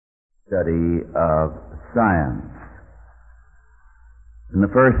study of science. In the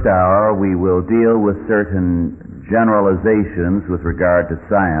first hour, we will deal with certain generalizations with regard to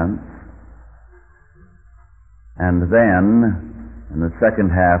science, and then, in the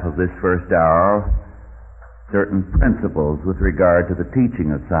second half of this first hour, certain principles with regard to the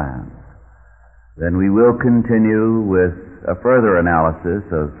teaching of science. Then we will continue with a further analysis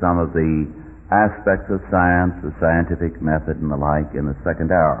of some of the aspects of science, the scientific method, and the like in the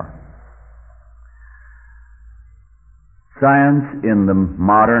second hour. Science in the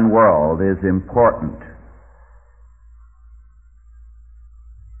modern world is important.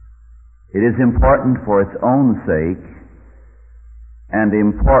 It is important for its own sake and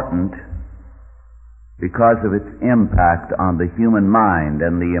important because of its impact on the human mind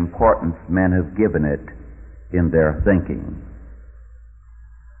and the importance men have given it in their thinking.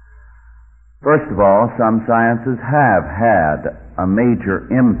 First of all, some sciences have had a major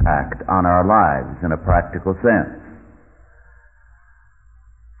impact on our lives in a practical sense.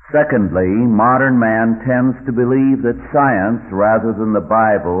 Secondly, modern man tends to believe that science, rather than the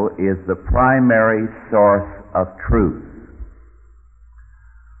Bible, is the primary source of truth.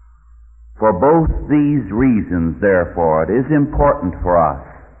 For both these reasons, therefore, it is important for us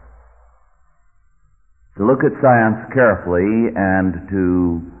to look at science carefully and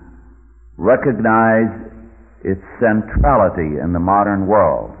to recognize its centrality in the modern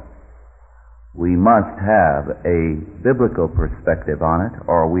world. We must have a biblical perspective on it,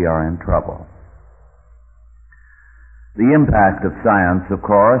 or we are in trouble. The impact of science, of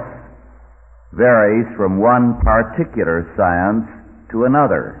course, varies from one particular science to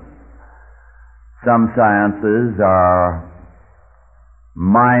another. Some sciences are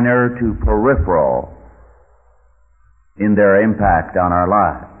minor to peripheral in their impact on our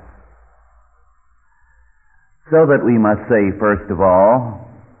lives. So that we must say, first of all,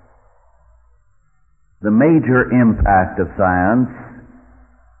 the major impact of science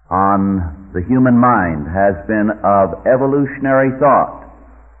on the human mind has been of evolutionary thought,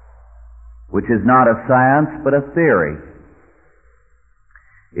 which is not a science but a theory.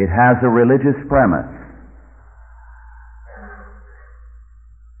 It has a religious premise.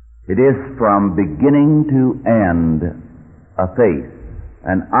 It is from beginning to end a faith,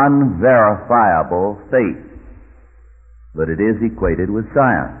 an unverifiable faith, but it is equated with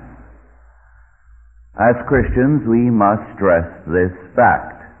science. As Christians, we must stress this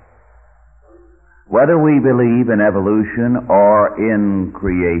fact. Whether we believe in evolution or in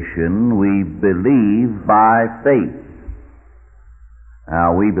creation, we believe by faith.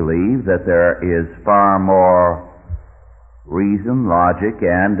 Now, we believe that there is far more reason, logic,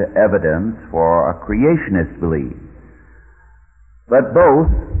 and evidence for a creationist belief. But both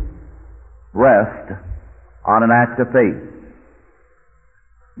rest on an act of faith.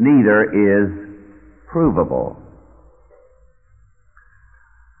 Neither is provable.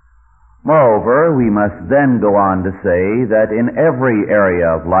 Moreover, we must then go on to say that in every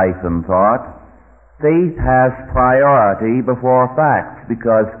area of life and thought, faith has priority before facts,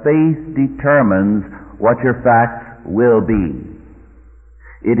 because faith determines what your facts will be.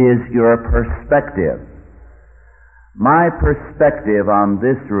 It is your perspective. My perspective on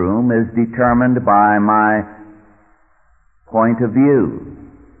this room is determined by my point of view.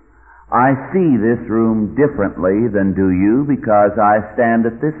 I see this room differently than do you because I stand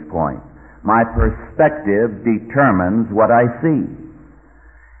at this point. My perspective determines what I see.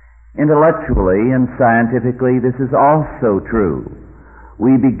 Intellectually and scientifically, this is also true.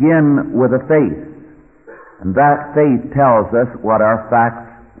 We begin with a faith, and that faith tells us what our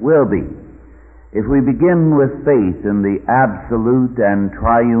facts will be. If we begin with faith in the absolute and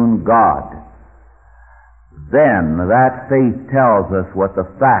triune God, then that faith tells us what the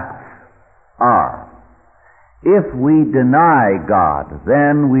facts are. If we deny God,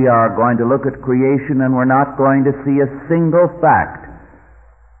 then we are going to look at creation and we're not going to see a single fact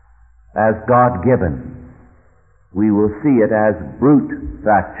as God-given. We will see it as brute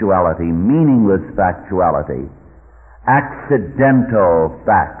factuality, meaningless factuality, accidental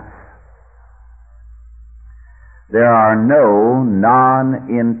facts. There are no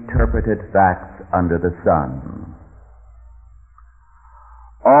non-interpreted facts under the sun.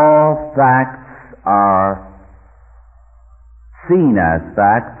 All facts are seen as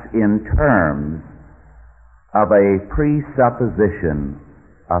facts in terms of a presupposition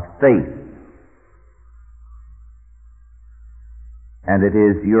of faith. And it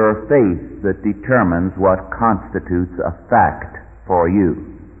is your faith that determines what constitutes a fact for you.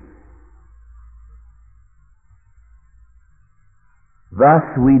 Thus,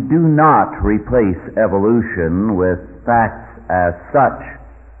 we do not replace evolution with facts as such,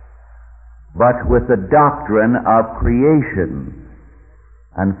 but with the doctrine of creation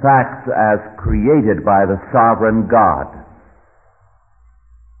and facts as created by the sovereign God.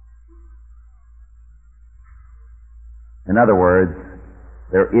 In other words,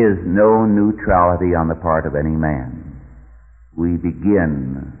 there is no neutrality on the part of any man. We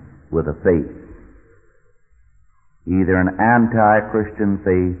begin with a faith, either an anti-Christian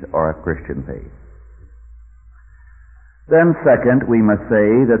faith or a Christian faith. Then second, we must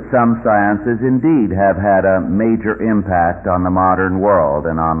say that some sciences indeed have had a major impact on the modern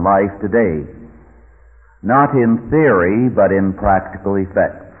world and on life today, not in theory, but in practical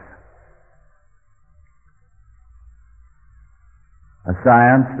effects. A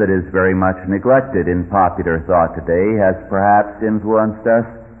science that is very much neglected in popular thought today has perhaps influenced us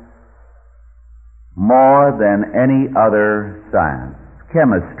more than any other science,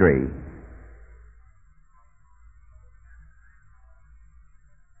 chemistry.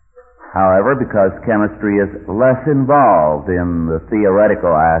 However, because chemistry is less involved in the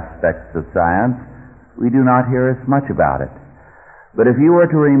theoretical aspects of science, we do not hear as much about it. But if you were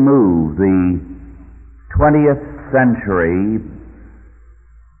to remove the 20th century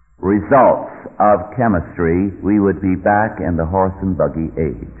results of chemistry, we would be back in the horse and buggy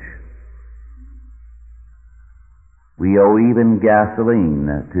age. We owe even gasoline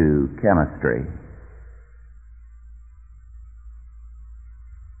to chemistry.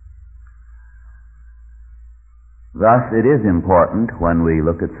 Thus, it is important when we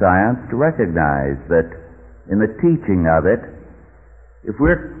look at science to recognize that in the teaching of it, if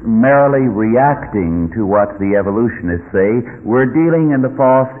we're merely reacting to what the evolutionists say, we're dealing in the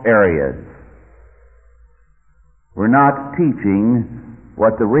false areas. We're not teaching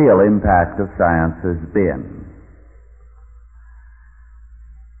what the real impact of science has been.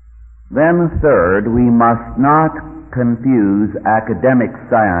 Then third, we must not confuse academic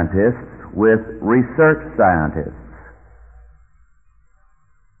scientists with research scientists.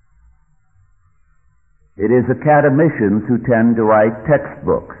 It is academicians who tend to write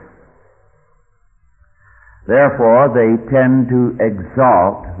textbooks. Therefore, they tend to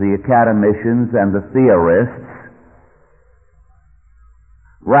exalt the academicians and the theorists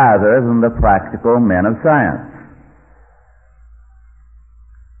rather than the practical men of science.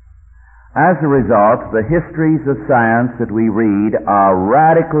 As a result, the histories of science that we read are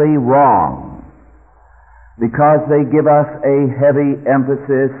radically wrong because they give us a heavy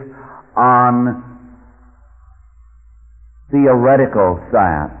emphasis on theoretical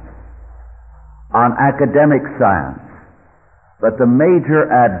science, on academic science. But the major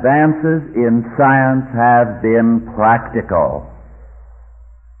advances in science have been practical.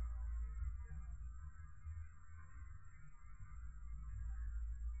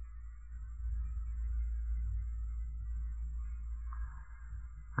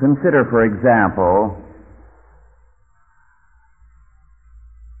 Consider, for example,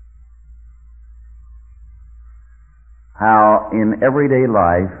 how in everyday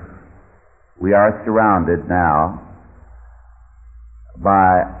life we are surrounded now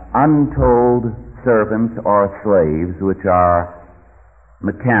by untold servants or slaves which are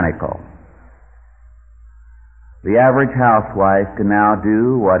mechanical. The average housewife can now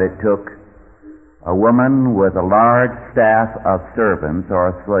do what it took a woman with a large staff of servants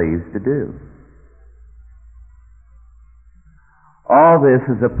or slaves to do. All this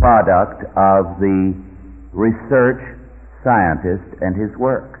is a product of the research scientist and his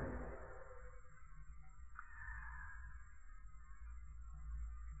work.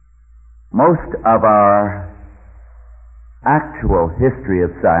 Most of our actual history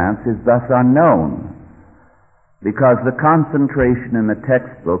of science is thus unknown because the concentration in the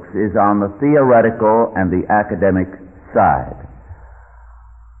textbooks is on the theoretical and the academic side.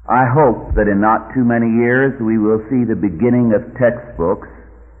 I hope that in not too many years we will see the beginning of textbooks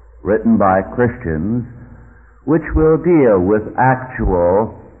written by Christians which will deal with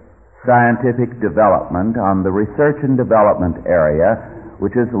actual scientific development on the research and development area,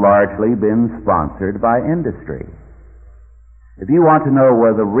 which has largely been sponsored by industry. If you want to know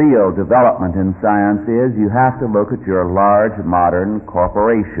where the real development in science is, you have to look at your large modern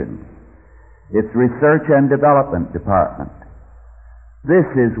corporation, its research and development department. This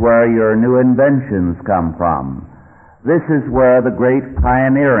is where your new inventions come from. This is where the great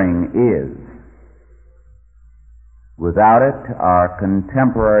pioneering is. Without it, our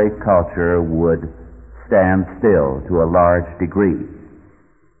contemporary culture would stand still to a large degree.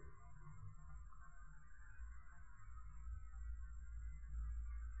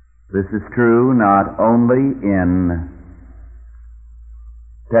 This is true not only in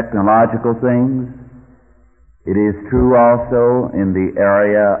technological things, it is true also in the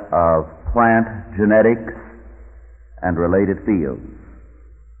area of plant genetics and related fields.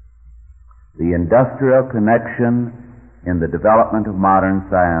 The industrial connection in the development of modern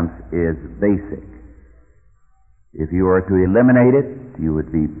science is basic. If you were to eliminate it, you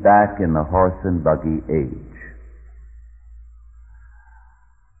would be back in the horse and buggy age.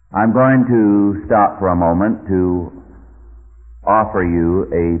 I'm going to stop for a moment to offer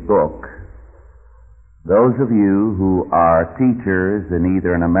you a book. Those of you who are teachers in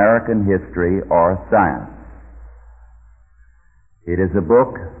either an American history or science. It is a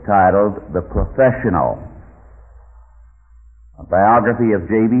book titled The Professional, a biography of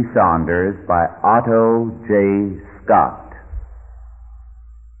J.B. Saunders by Otto J. Scott.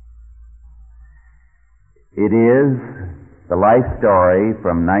 It is the life story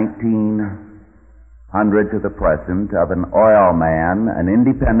from 1900 to the present of an oil man, an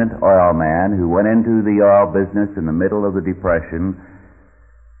independent oil man who went into the oil business in the middle of the Depression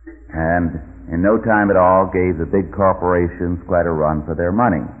and in no time at all gave the big corporations quite a run for their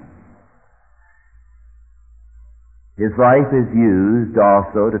money. His life is used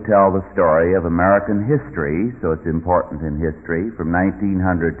also to tell the story of American history, so it's important in history, from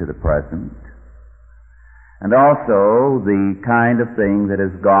 1900 to the present, and also the kind of thing that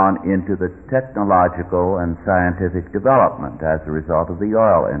has gone into the technological and scientific development as a result of the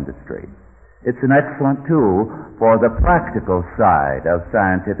oil industry. It's an excellent tool for the practical side of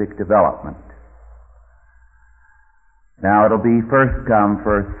scientific development. Now, it'll be first come,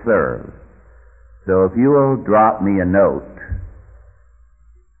 first served. So if you will drop me a note,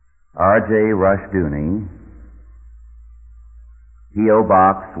 R.J. Rushdoony, P.O.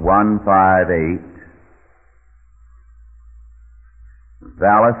 Box 158,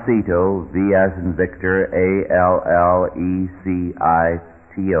 Vallecito, V as in Victor, A-L-L-E-C-I-T-O,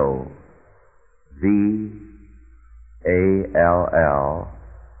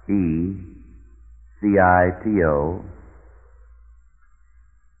 V-A-L-L-E-C-I-T-O,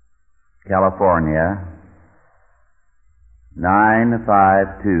 California,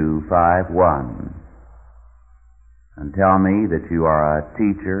 95251, and tell me that you are a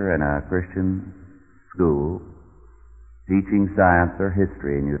teacher in a Christian school teaching science or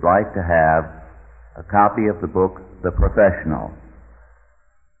history, and you'd like to have a copy of the book, The Professional.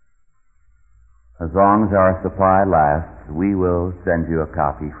 As long as our supply lasts, we will send you a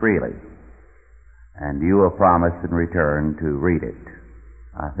copy freely, and you will promise in return to read it.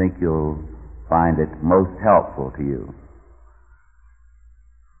 I think you'll find it most helpful to you.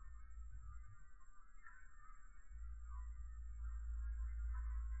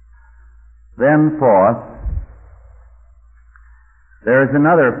 Then fourth, there is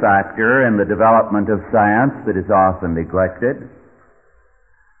another factor in the development of science that is often neglected: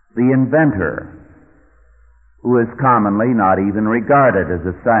 the inventor, who is commonly not even regarded as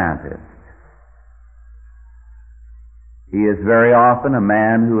a scientist. He is very often a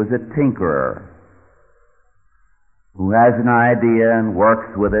man who is a tinkerer, who has an idea and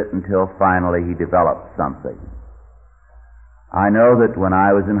works with it until finally he develops something. I know that when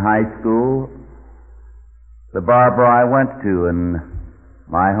I was in high school, the barber I went to in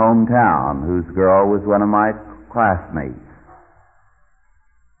my hometown, whose girl was one of my classmates,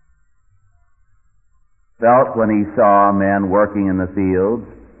 felt when he saw men working in the fields,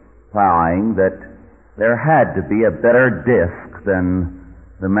 plowing, that there had to be a better disc than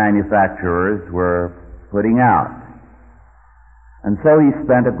the manufacturers were putting out. And so he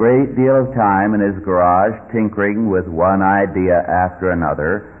spent a great deal of time in his garage tinkering with one idea after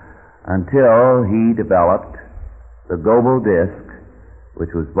another until he developed the Goebel disc,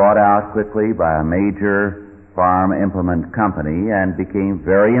 which was bought out quickly by a major farm implement company and became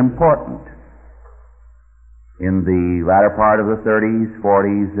very important in the latter part of the 30s,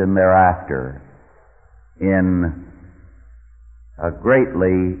 40s, and thereafter in a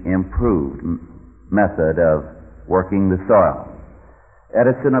greatly improved method of working the soil.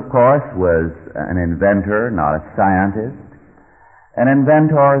 Edison, of course, was an inventor, not a scientist, and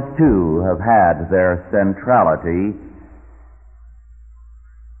inventors, too, have had their centrality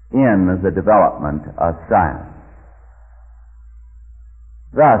in the development of science.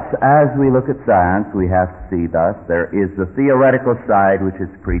 Thus, as we look at science, we have to see thus there is the theoretical side which is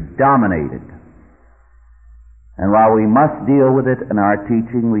predominated. And while we must deal with it in our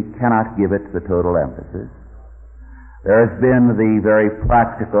teaching, we cannot give it the total emphasis. There has been the very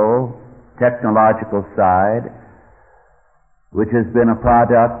practical, technological side, which has been a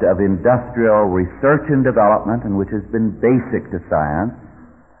product of industrial research and development and which has been basic to science.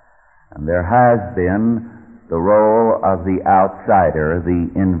 And there has been the role of the outsider, the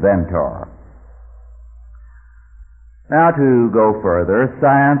inventor. Now, to go further,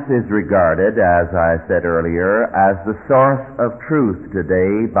 science is regarded, as I said earlier, as the source of truth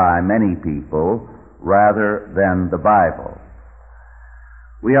today by many people rather than the Bible.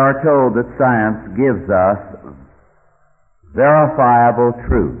 We are told that science gives us verifiable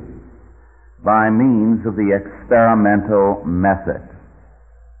truth by means of the experimental method.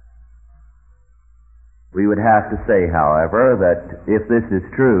 We would have to say, however, that if this is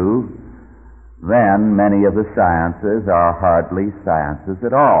true, then many of the sciences are hardly sciences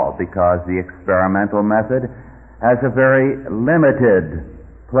at all, because the experimental method has a very limited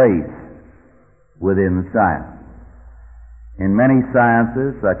place within science. In many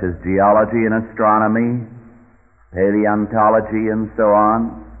sciences, such as geology and astronomy, paleontology, and so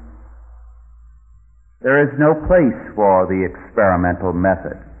on, there is no place for the experimental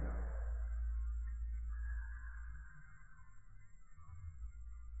method.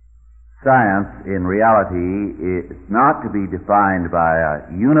 Science, in reality, is not to be defined by a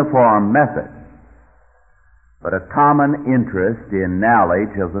uniform method, but a common interest in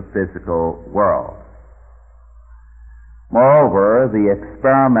knowledge of the physical world. Moreover, the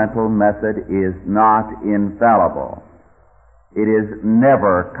experimental method is not infallible. It is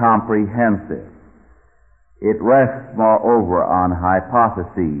never comprehensive. It rests, moreover, on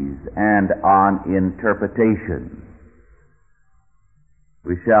hypotheses and on interpretations.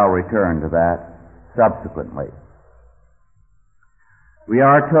 We shall return to that subsequently. We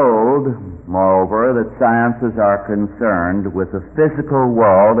are told, moreover, that sciences are concerned with the physical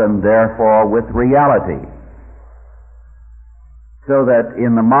world and therefore with reality, so that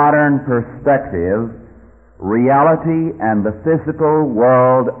in the modern perspective, reality and the physical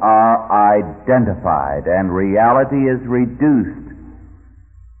world are identified, and reality is reduced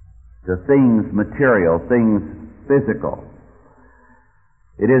to things material, things physical.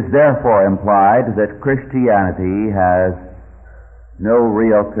 It is therefore implied that Christianity has no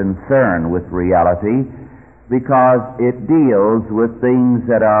real concern with reality because it deals with things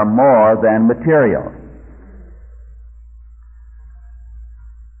that are more than material.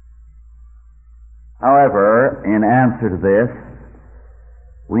 However, in answer to this,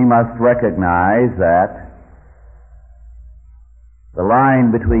 we must recognize that the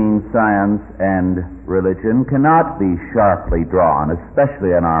line between science and religion cannot be sharply drawn,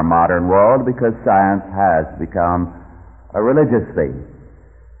 especially in our modern world, because science has become a religious thing.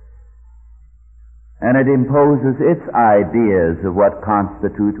 And it imposes its ideas of what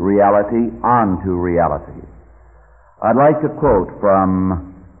constitute reality onto reality. I'd like to quote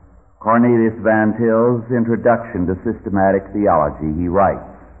from Cornelius Van Til's Introduction to Systematic Theology. He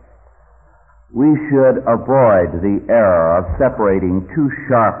writes, "We should avoid the error of separating too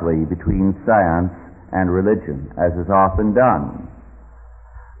sharply between science and religion, as is often done.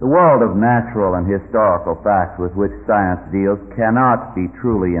 The world of natural and historical facts with which science deals cannot be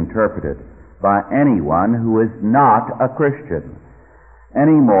truly interpreted by anyone who is not a Christian,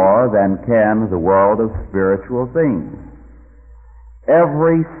 any more than can the world of spiritual things.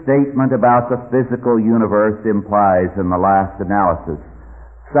 Every statement about the physical universe implies, in the last analysis,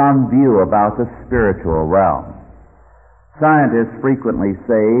 some view about the spiritual realm. Scientists frequently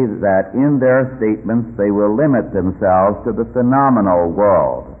say that in their statements they will limit themselves to the phenomenal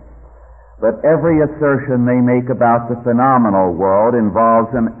world. But every assertion they make about the phenomenal world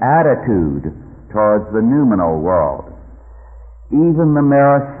involves an attitude towards the noumenal world. Even the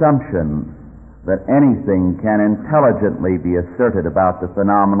mere assumption that anything can intelligently be asserted about the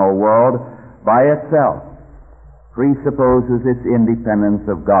phenomenal world by itself presupposes its independence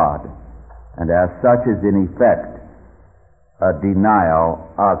of God, and as such is in effect a denial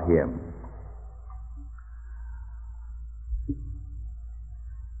of Him."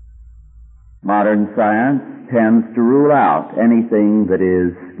 Modern science tends to rule out anything that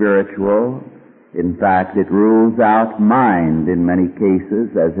is spiritual. In fact, it rules out mind in many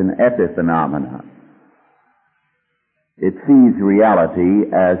cases as an epiphenomena. It sees reality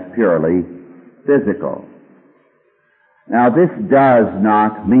as purely physical. Now, this does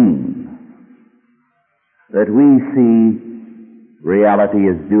not mean that we see reality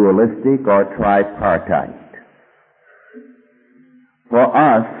as dualistic or tripartite. For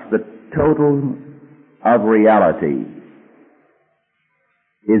us, the total of reality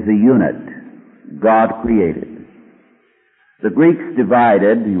is a unit God created. The Greeks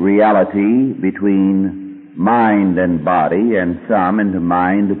divided reality between mind and body, and some into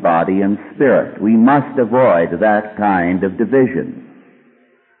mind, body, and spirit. We must avoid that kind of division.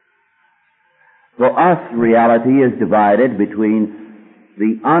 For us, reality is divided between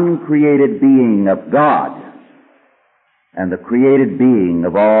the uncreated being of God and the created being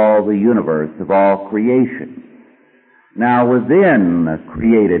of all the universe, of all creation. Now, within a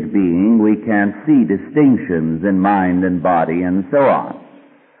created being, we can see distinctions in mind and body and so on.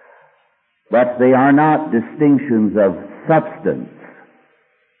 But they are not distinctions of substance.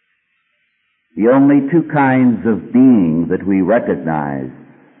 The only two kinds of being that we recognize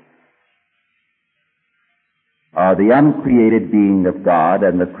are the uncreated being of God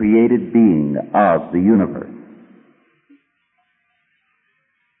and the created being of the universe.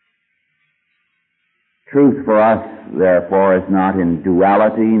 Truth for us, therefore, is not in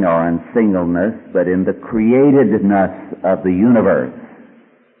duality nor in singleness, but in the createdness of the universe.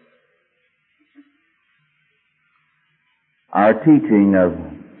 Our teaching of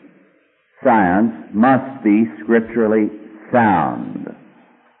science must be scripturally sound.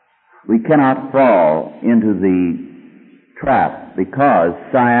 We cannot fall into the trap because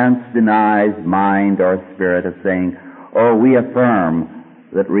science denies mind or spirit of saying, oh, we affirm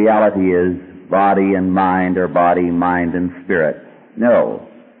that reality is body and mind, or body, mind, and spirit. No.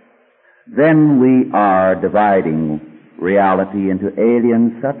 Then we are dividing reality into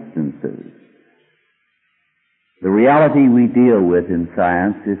alien substances. The reality we deal with in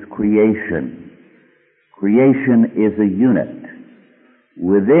science is creation. Creation is a unit.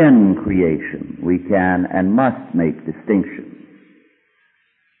 Within creation, we can and must make distinctions.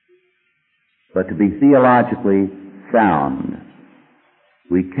 But to be theologically sound,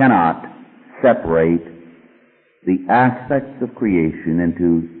 we cannot separate the aspects of creation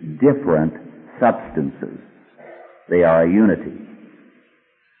into different substances. They are a unity.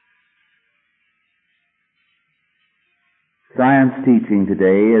 Science teaching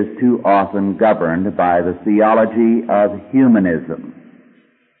today is too often governed by the theology of humanism,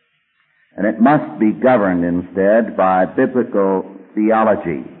 and it must be governed instead by biblical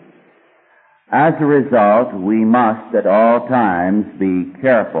theology. As a result, we must at all times be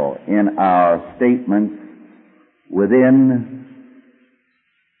careful in our statements within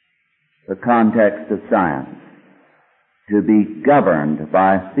the context of science to be governed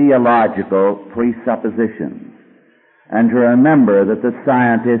by theological presuppositions, and to remember that the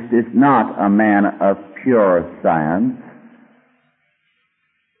scientist is not a man of pure science,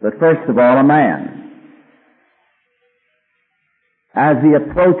 but first of all a man. As he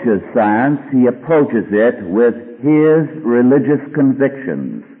approaches science, he approaches it with his religious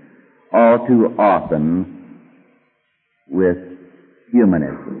convictions, all too often with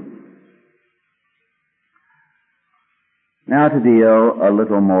humanism. Now to deal a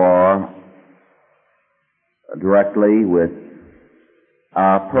little more directly with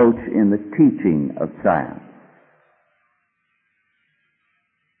our approach in the teaching of science.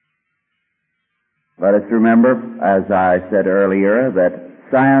 Let us remember, as I said earlier, that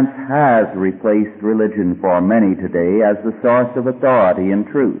science has replaced religion for many today as the source of authority and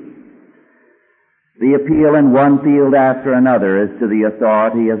truth. The appeal in one field after another is to the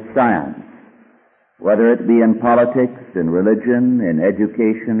authority of science, whether it be in politics, in religion, in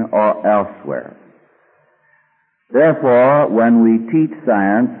education, or elsewhere. Therefore, when we teach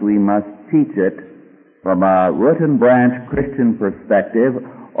science, we must teach it from a root and branch Christian perspective,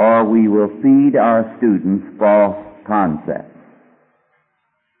 or we will feed our students false concepts.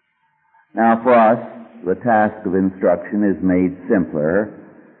 Now, for us, the task of instruction is made simpler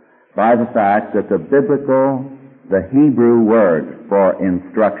by the fact that the Hebrew word for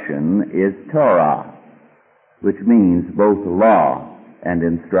instruction is Torah, which means both law and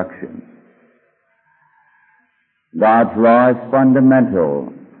instruction. God's law is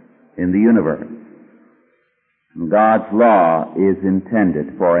fundamental in the universe. God's law is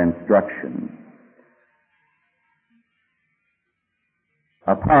intended for instruction.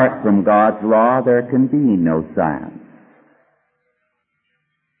 Apart from God's law, there can be no science.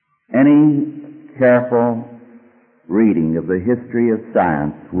 Any careful reading of the history of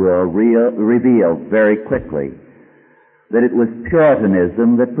science will reveal very quickly that it was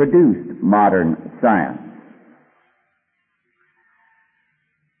Puritanism that produced modern science.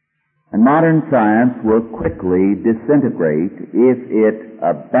 And modern science will quickly disintegrate if it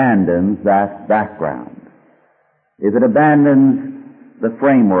abandons that background. If it abandons the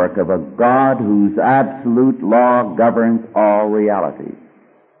framework of a God whose absolute law governs all reality,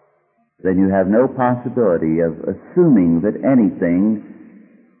 then you have no possibility of assuming that anything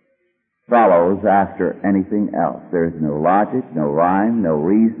follows after anything else. There is no logic, no rhyme, no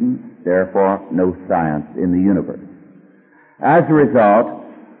reason, therefore no science in the universe. As a result,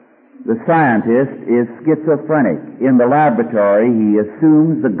 the scientist is schizophrenic. In the laboratory, he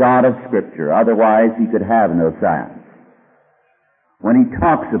assumes the God of Scripture. Otherwise, he could have no science. When he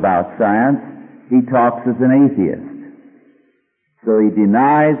talks about science, he talks as an atheist. So he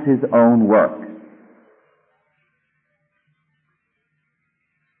denies his own work.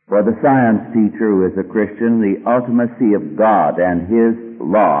 For the science teacher who is a Christian, the ultimacy of God and His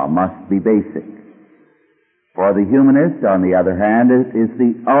law must be basic. For the humanist, on the other hand, it is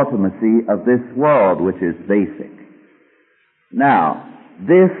the ultimacy of this world which is basic. Now,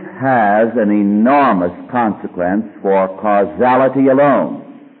 this has an enormous consequence for causality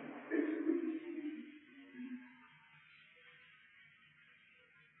alone.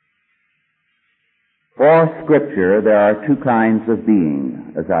 For Scripture, there are two kinds of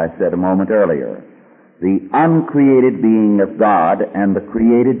being, as I said a moment earlier. The uncreated being of God and the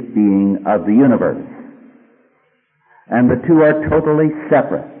created being of the universe. And the two are totally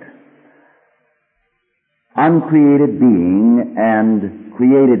separate. Uncreated being and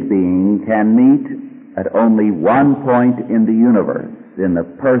created being can meet at only one point in the universe, in the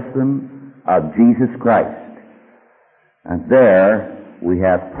person of Jesus Christ. And there we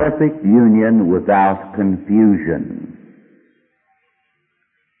have perfect union without confusion.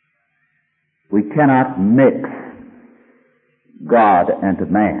 We cannot mix God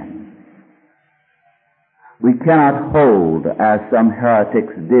and man. We cannot hold, as some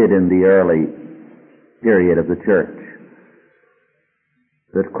heretics did in the early period of the church,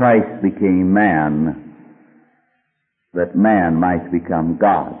 that Christ became man, that man might become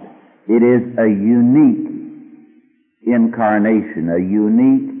God. It is a unique incarnation, a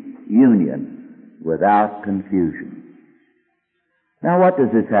unique union without confusion. Now, what does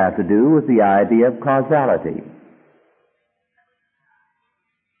this have to do with the idea of causality?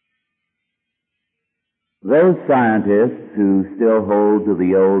 Those scientists who still hold to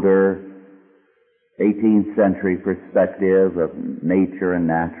the older 18th century perspective of nature and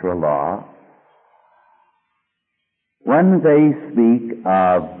natural law, when they speak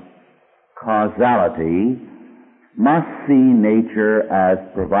of causality, must see nature as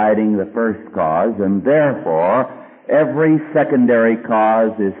providing the first cause, and therefore every secondary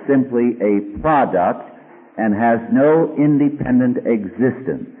cause is simply a product and has no independent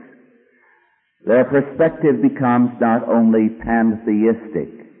existence. Their perspective becomes not only pantheistic,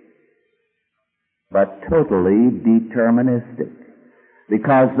 but totally deterministic,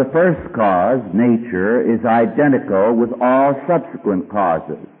 because the first cause, nature, is identical with all subsequent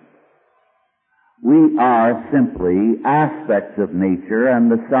causes. We are simply aspects of nature, and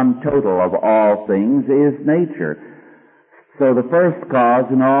the sum total of all things is nature. So the first cause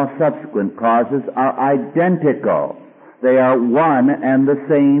and all subsequent causes are identical. They are one and the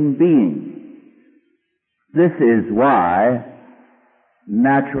same being. This is why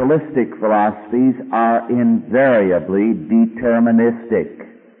naturalistic philosophies are invariably deterministic.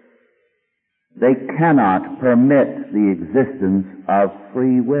 They cannot permit the existence of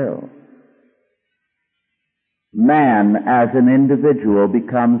free will. Man as an individual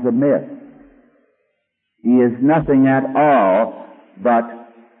becomes a myth. He is nothing at all but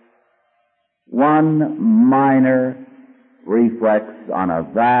one minor reflex on a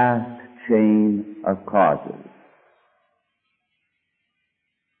vast chain of causes.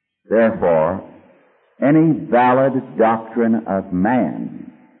 Therefore, any valid doctrine of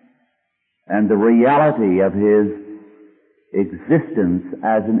man and the reality of his existence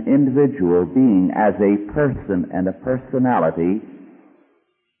as an individual being, as a person and a personality,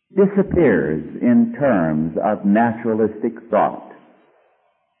 disappears in terms of naturalistic thought.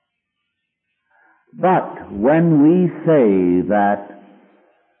 But when we say that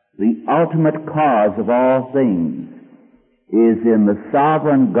the ultimate cause of all things is in the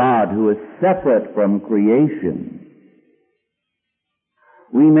sovereign God who is separate from creation,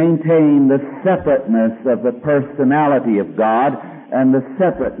 we maintain the separateness of the personality of God and the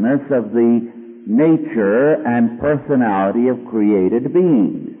separateness of the nature and personality of created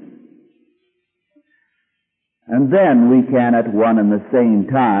beings. And then we can at one and the same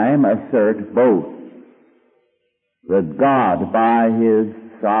time assert both that God, by His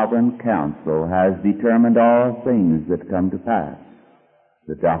sovereign counsel, has determined all things that come to pass,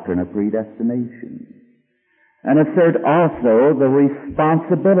 the doctrine of predestination, and assert also the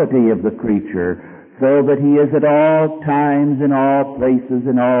responsibility of the creature, so that he is at all times, in all places,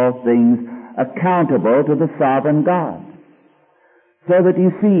 in all things, accountable to the sovereign God. So that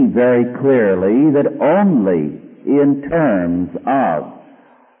you see very clearly that only in terms of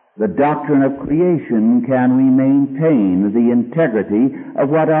the doctrine of creation can we maintain the integrity of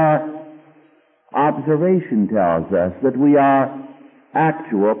what our observation tells us, that we are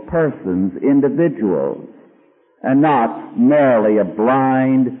actual persons, individuals, and not merely a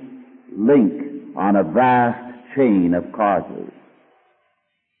blind link on a vast chain of causes.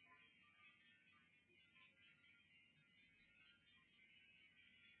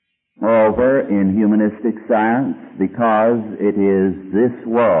 Moreover, in humanistic science, because it is this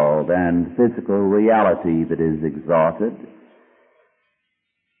world and physical reality that is exalted,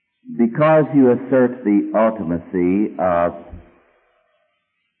 because you assert the ultimacy of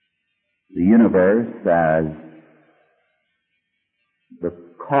the universe as the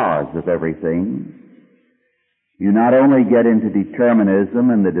cause of everything, you not only get into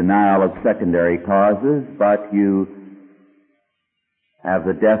determinism and the denial of secondary causes, but you have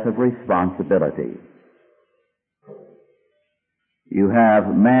the death of responsibility. You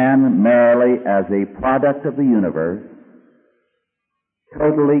have man merely as a product of the universe,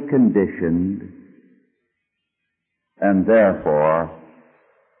 totally conditioned, and therefore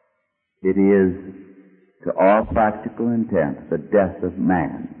it is, to all practical intent, the death of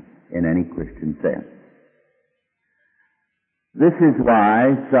man in any Christian sense. This is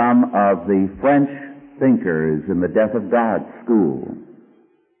why some of the French thinkers in the death of God school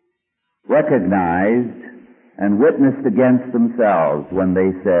recognized and witnessed against themselves when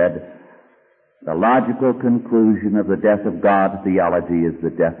they said, the logical conclusion of the death of God theology is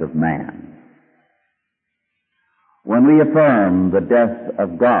the death of man. When we affirm the death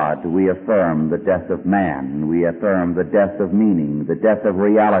of God, we affirm the death of man. We affirm the death of meaning, the death of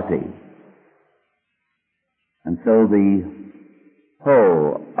reality. And so the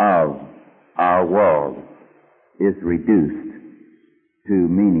whole of our world is reduced to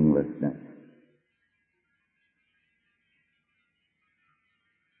meaninglessness.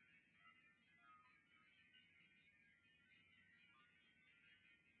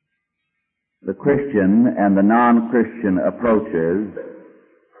 The Christian and the non-Christian approaches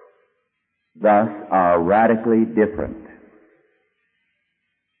thus are radically different.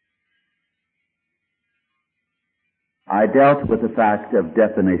 I dealt with the fact of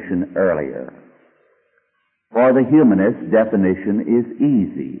definition earlier. For the humanist, definition is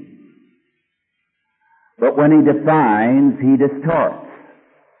easy. But when he defines, he distorts,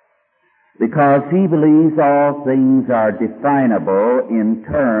 because he believes all things are definable in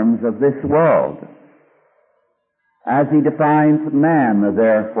terms of this world. As he defines man,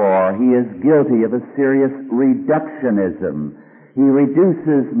 therefore, he is guilty of a serious reductionism. He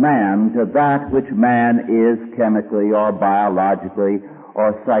reduces man to that which man is chemically or biologically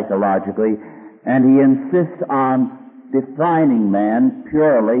or psychologically, and he insists on defining man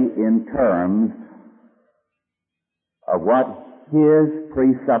purely in terms of what his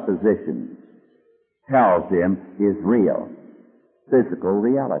presupposition tells him is real, physical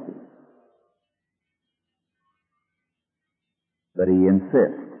reality. But he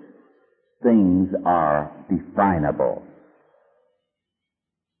insists things are definable.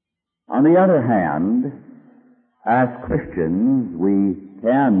 On the other hand, as Christians, we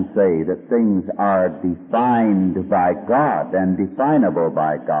can say that things are defined by God and definable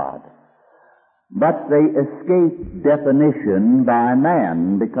by God. But they escape definition by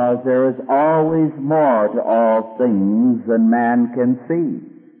man, because there is always more to all things than man can see.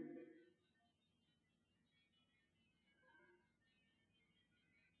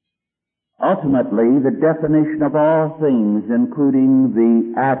 Ultimately, the definition of all things, including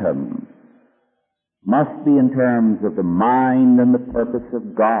the atom, must be in terms of the mind and the purpose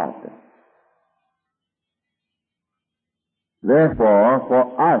of God. Therefore,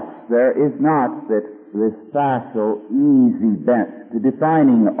 for us, there is not this facile, easy bent to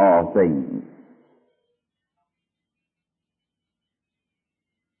defining all things.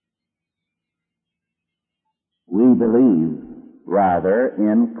 We believe, rather,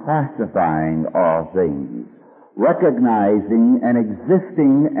 in classifying all things, recognizing an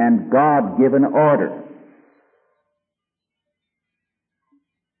existing and God-given order.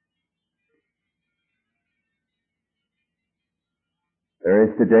 There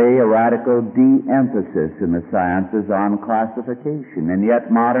is today a radical de-emphasis in the sciences on classification, and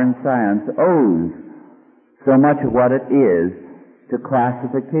yet modern science owes so much of what it is to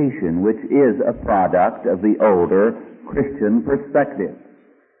classification, which is a product of the older Christian perspective.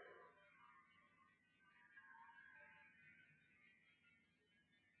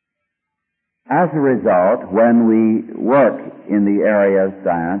 As a result, when we work in the area of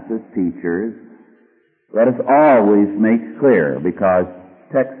science as teachers, let us always make clear, because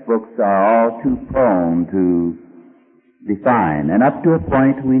textbooks are all too prone to define, and up to a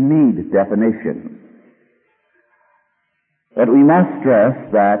point we need definition. But we must stress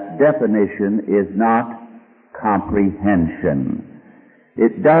that definition is not comprehension.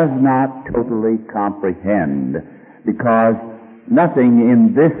 It does not totally comprehend, because nothing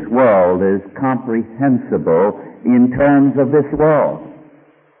in this world is comprehensible in terms of this world.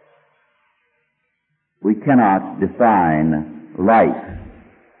 We cannot define life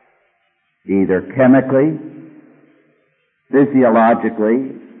either chemically,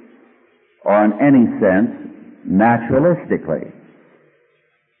 physiologically, or in any sense, naturalistically.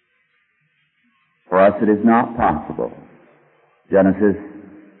 For us it is not possible. Genesis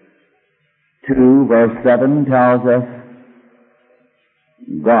 2 verse 7 tells us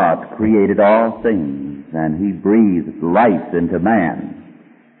God created all things and He breathed life into man,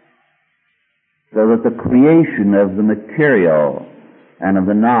 so that the creation of the material and of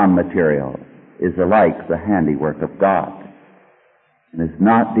the non-material is alike the handiwork of God and is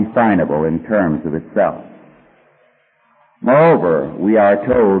not definable in terms of itself. Moreover, we are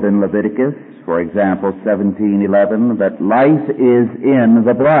told in Leviticus, for example, 17:11, that life is in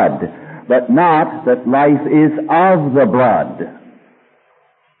the blood, but not that life is of the blood.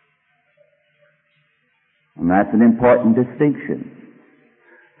 And that's an important distinction,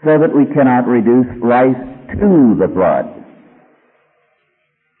 so that we cannot reduce life to the blood.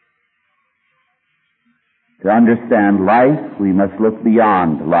 To understand life, we must look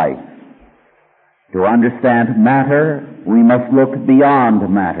beyond life. To understand matter, we must look beyond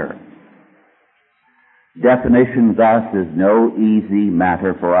matter. Definition thus is no easy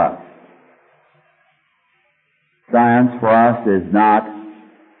matter for us. Science for us is not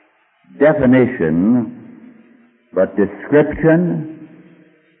definition, but description,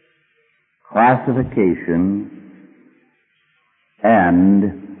 classification, and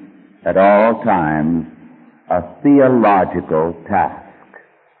at all times a theological task.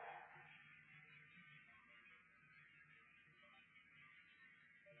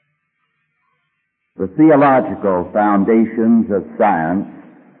 The theological foundations of science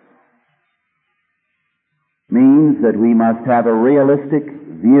means that we must have a realistic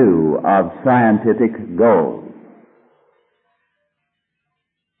view of scientific goals.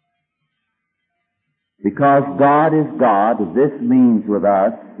 Because God is God, this means with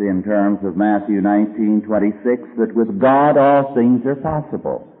us, in terms of Matthew 19:26, that with God all things are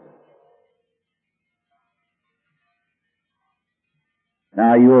possible.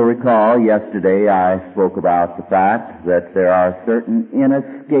 Now, you will recall yesterday I spoke about the fact that there are certain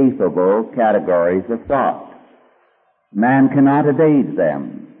inescapable categories of thought. Man cannot evade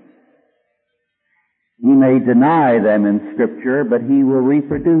them. He may deny them in Scripture, but he will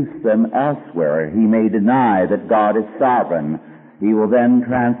reproduce them elsewhere. He may deny that God is sovereign. He will then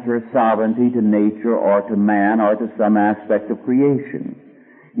transfer sovereignty to nature or to man or to some aspect of creation.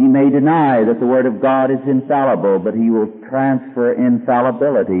 He may deny that the Word of God is infallible, but he will transfer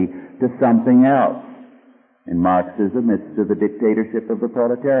infallibility to something else. In Marxism, it's to the dictatorship of the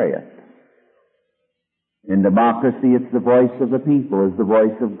proletariat. In democracy, it's the voice of the people is the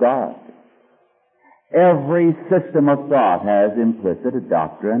voice of God. Every system of thought has implicit a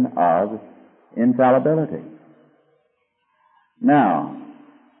doctrine of infallibility. Now,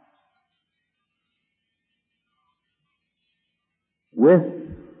 with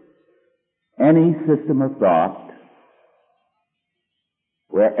any system of thought,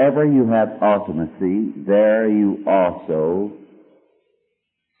 wherever you have ultimacy, there you also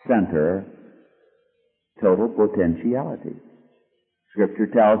center total potentiality. Scripture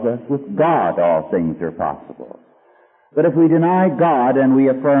tells us with God all things are possible. But if we deny God and we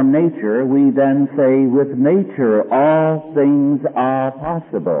affirm nature, we then say with nature all things are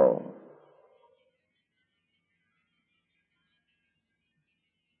possible.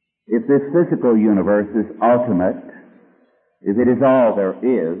 If this physical universe is ultimate, if it is all there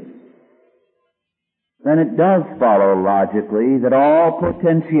is, then it does follow logically that all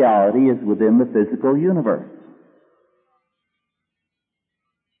potentiality is within the physical universe.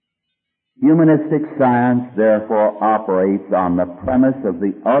 Humanistic science, therefore, operates on the premise of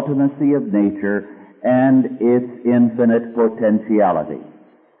the ultimacy of nature and its infinite potentiality.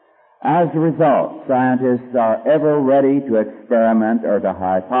 As a result, scientists are ever ready to experiment or to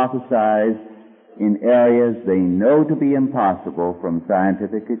hypothesize in areas they know to be impossible from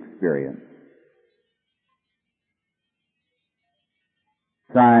scientific experience.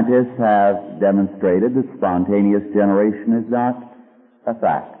 Scientists have demonstrated that spontaneous generation is not a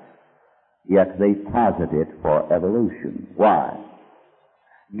fact. Yet they posit it for evolution. Why?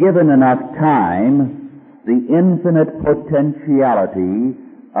 Given enough time, the infinite potentiality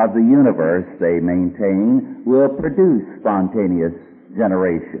of the universe, they maintain, will produce spontaneous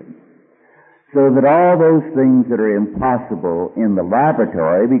generation. So that all those things that are impossible in the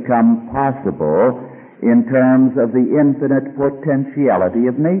laboratory become possible in terms of the infinite potentiality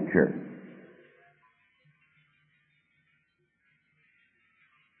of nature.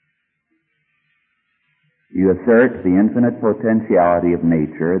 You assert the infinite potentiality of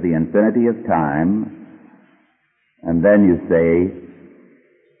nature, the infinity of time, and then you say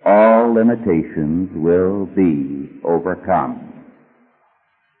all limitations will be overcome.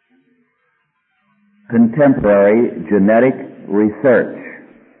 Contemporary genetic research,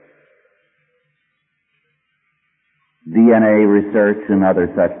 DNA research and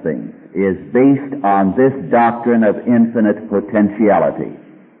other such things, is based on this doctrine of infinite potentiality.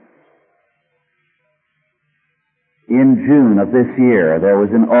 In June of this year, there was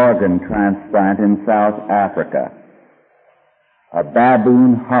an organ transplant in South Africa. A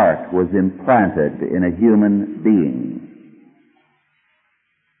baboon heart was implanted in a human being.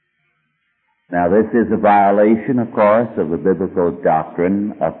 Now, this is a violation, of course, of the biblical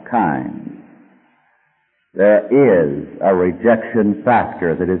doctrine of kinds. There is a rejection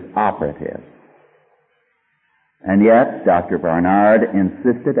factor that is operative. And yet, Dr. Barnard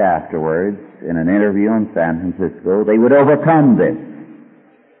insisted afterwards, in an interview in San Francisco, they would overcome this.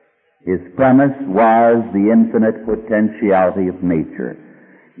 His premise was the infinite potentiality of nature.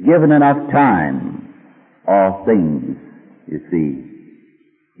 Given enough time, all things, you see,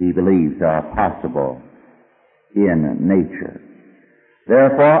 he believes are possible in nature.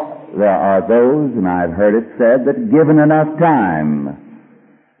 Therefore, there are those, and I've heard it said, that given enough time,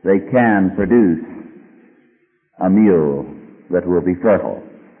 they can produce a mule that will be fertile.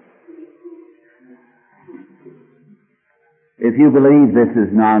 If you believe this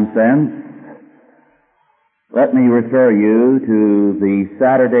is nonsense, let me refer you to the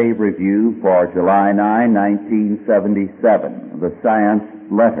Saturday Review for July 9, 1977, the Science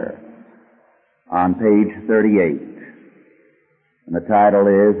Letter, on page 38. And the title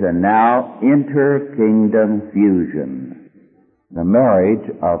is, "And Now Inter-Kingdom Fusion, the Marriage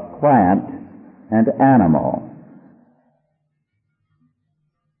of Plant and Animal."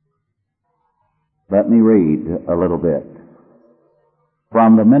 Let me read a little bit.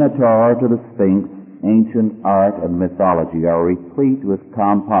 From the Minotaur to the Sphinx, ancient art and mythology are replete with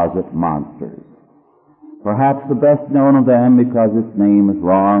composite monsters. Perhaps the best known of them, because its name has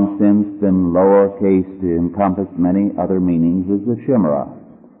long since been lowercase to encompass many other meanings, is the chimera.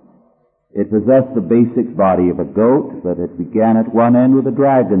 It possessed the basic body of a goat, but it began at one end with a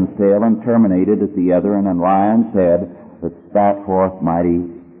dragon's tail and terminated at the other in a lion's head that spat forth mighty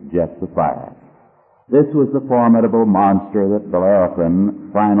jets of fire. This was the formidable monster that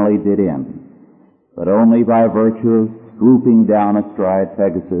Bellerophon finally did in, but only by virtue of swooping down astride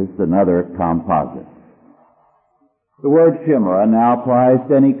Pegasus and other composites. The word chimera now applies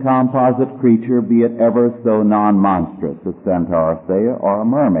to any composite creature, be it ever so non-monstrous, a centaur, say, or a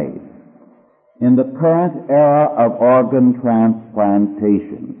mermaid. In the current era of organ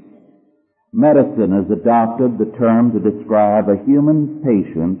transplantation, medicine has adopted the term to describe a human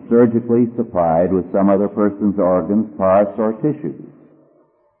patient surgically supplied with some other person's organs, parts, or tissues.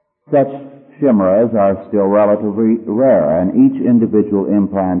 Such chimeras are still relatively rare, and each individual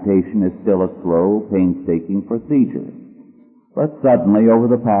implantation is still a slow, painstaking procedure. But suddenly, over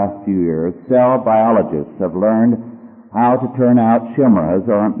the past few years, cell biologists have learned how to turn out chimeras,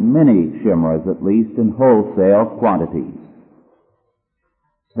 or mini chimeras at least, in wholesale quantities.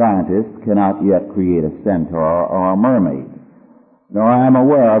 Scientists cannot yet create a centaur or a mermaid, nor am I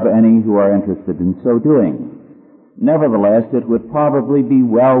aware of any who are interested in so doing. Nevertheless, it would probably be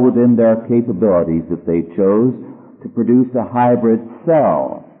well within their capabilities if they chose to produce a hybrid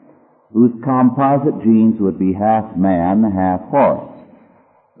cell whose composite genes would be half man, half horse,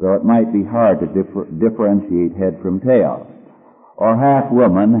 though it might be hard to differentiate head from tail, or half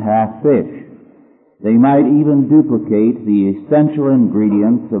woman, half fish. They might even duplicate the essential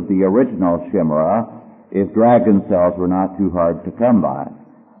ingredients of the original chimera if dragon cells were not too hard to come by.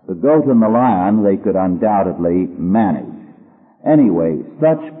 The goat and the lion they could undoubtedly manage. Anyway,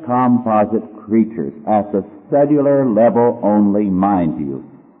 such composite creatures, at the cellular level only, mind you,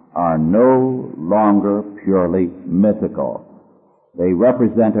 are no longer purely mythical. They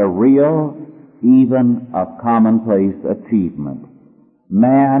represent a real, even a commonplace achievement.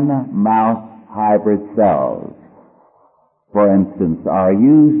 Man-mouse hybrid cells, for instance, are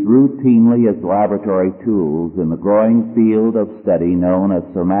used routinely as laboratory tools in the growing field of study known as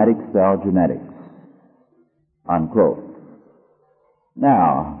somatic cell genetics. Unquote.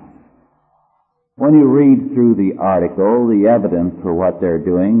 Now, when you read through the article, the evidence for what they're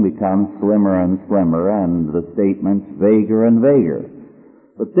doing becomes slimmer and slimmer, and the statements vaguer and vaguer.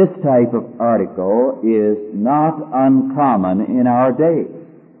 But this type of article is not uncommon in our day.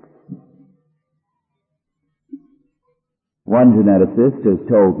 One geneticist has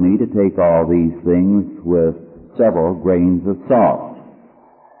told me to take all these things with several grains of salt.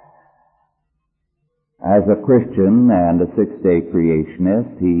 As a Christian and a six-day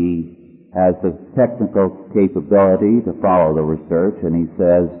creationist, he has the technical capability to follow the research, and he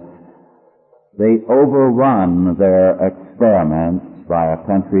says they overrun their experiments by a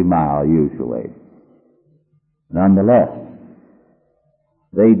country mile usually. Nonetheless,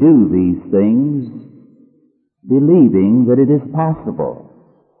 they do these things believing that it is possible.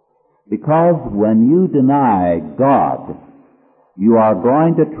 Because when you deny God, you are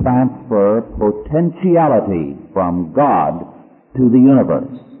going to transfer potentiality from God to the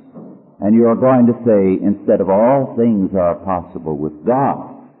universe. And you are going to say, instead of all things are possible with God,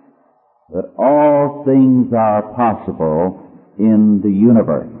 that all things are possible in the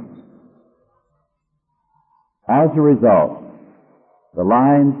universe. As a result, the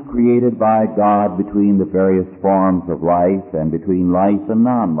lines created by God between the various forms of life and between life and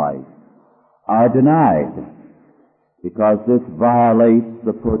non-life are denied, because this violates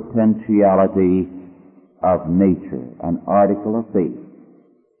the potentiality of nature, an article of faith.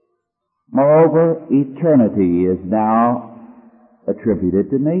 Moreover, eternity is now attributed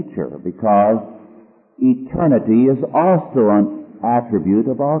to nature, because eternity is also an attribute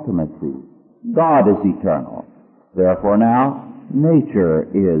of ultimacy. God is eternal. Therefore now, nature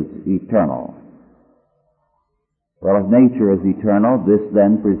is eternal. Well, if nature is eternal, this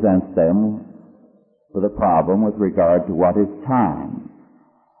then presents them with a problem with regard to what is time.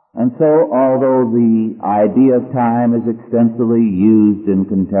 And so, although the idea of time is extensively used in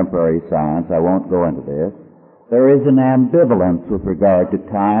contemporary science, I won't go into this, there is an ambivalence with regard to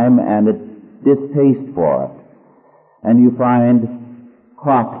time and a distaste for it. And you find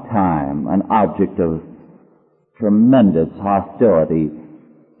clock time an object of tremendous hostility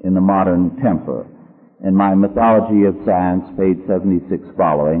in the modern temper. In my Mythology of Science, page 76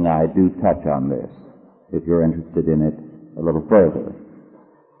 following, I do touch on this, if you're interested in it a little further.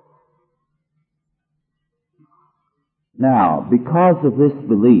 Now, because of this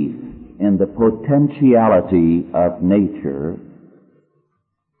belief in the potentiality of nature,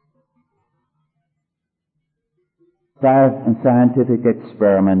 scientific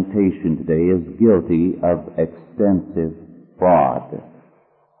experimentation today is guilty of extensive fraud.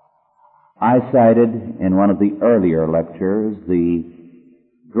 I cited in one of the earlier lectures the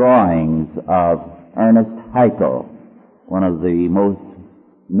drawings of Ernest Haeckel, one of the most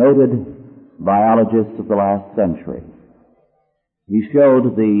noted biologists of the last century. He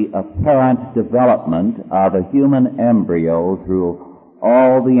showed the apparent development of a human embryo through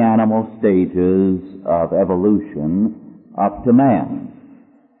all the animal stages of evolution up to man.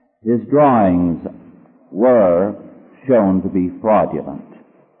 His drawings were shown to be fraudulent.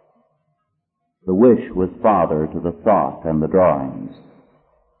 The wish was father to the thought and the drawings,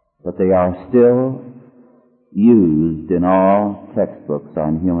 but they are still used in all textbooks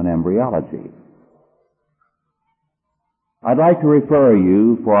on human embryology. I'd like to refer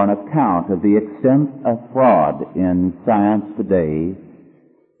you for an account of the extent of fraud in science today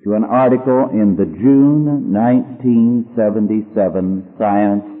to an article in the June 1977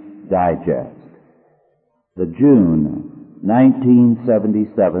 Science Digest. The June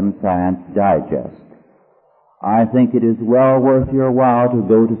 1977 Science Digest. I think it is well worth your while to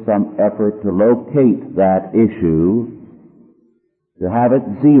go to some effort to locate that issue, to have it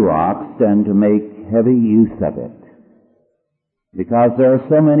Xeroxed, and to make heavy use of it. Because there are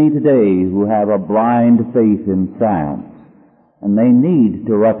so many today who have a blind faith in science, and they need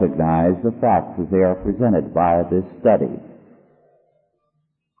to recognize the facts as they are presented by this study.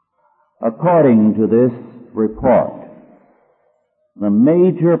 According to this report, the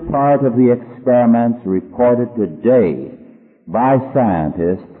major part of the experiments reported today by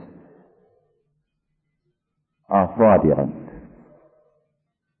scientists are fraudulent.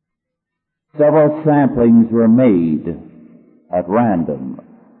 Several samplings were made at random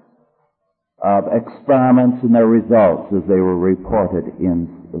of experiments and their results as they were reported in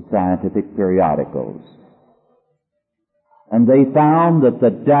the scientific periodicals. And they found that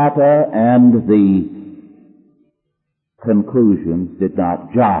the data and the conclusions did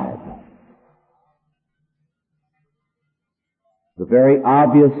not jive. The very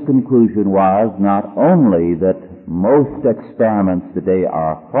obvious conclusion was not only that most experiments today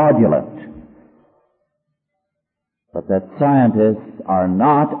are fraudulent, but that scientists are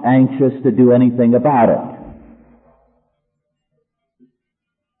not anxious to do anything about it.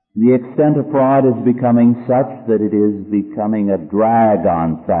 The extent of fraud is becoming such that it is becoming a drag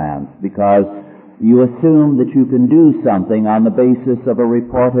on science, because you assume that you can do something on the basis of a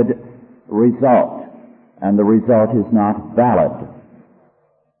reported result, and the result is not valid.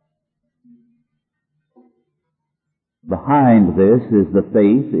 Behind this is the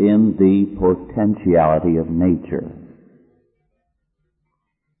faith in the potentiality of nature.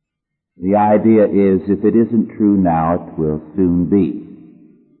 The idea is, if it isn't true now, it will soon be.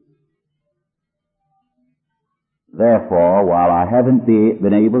 Therefore, while I haven't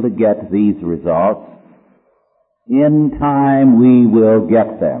been able to get these results, in time we will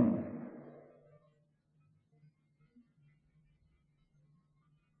get them.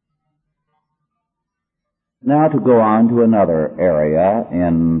 Now to go on to another area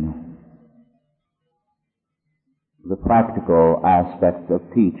in the practical aspects of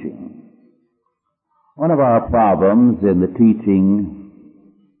teaching. One of our problems in the teaching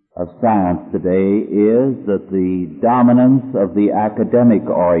of science today is that the dominance of the academic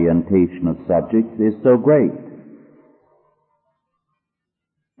orientation of subjects is so great.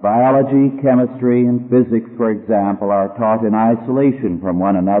 Biology, chemistry, and physics, for example, are taught in isolation from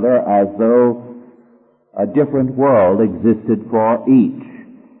one another as though a different world existed for each.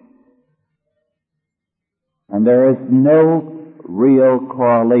 And there is no real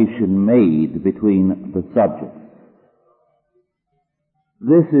correlation made between the subjects.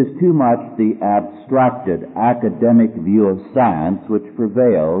 This is too much the abstracted academic view of science which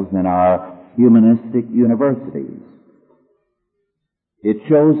prevails in our humanistic universities. It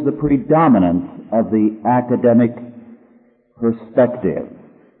shows the predominance of the academic perspective.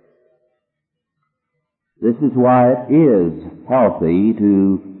 This is why it is healthy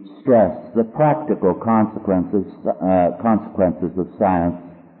to stress the practical consequences of science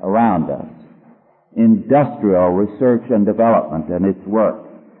around us, industrial research and development and its work,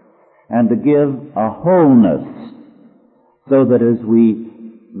 and to give a wholeness so that as we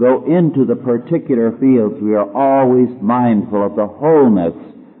go into the particular fields we are always mindful of the wholeness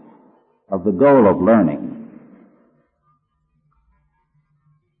of the goal of learning.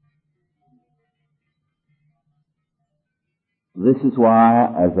 This is why,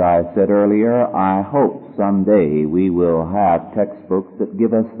 as I said earlier, I hope someday we will have textbooks that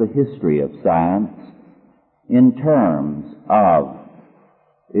give us the history of science in terms of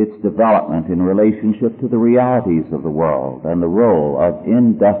its development in relationship to the realities of the world and the role of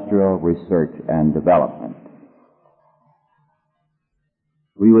industrial research and development.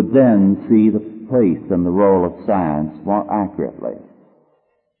 We would then see the place and the role of science more accurately.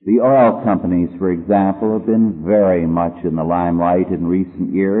 The oil companies, for example, have been very much in the limelight in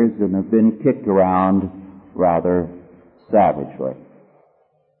recent years and have been kicked around rather savagely.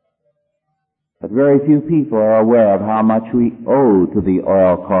 But very few people are aware of how much we owe to the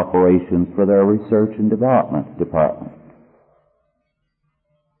oil corporations for their research and development department.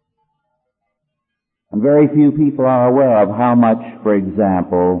 And very few people are aware of how much, for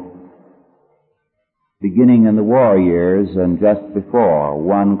example, beginning in the war years and just before,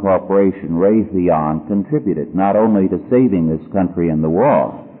 one corporation, Raytheon, contributed not only to saving this country in the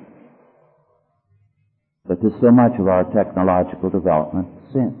war, but to so much of our technological development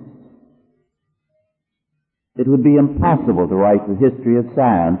since. It would be impossible to write the history of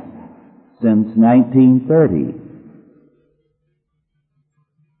science since 1930.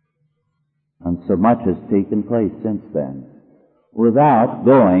 And so much has taken place since then, without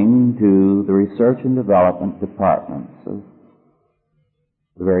going to the research and development departments of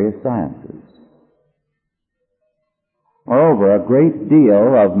the various sciences. Moreover, a great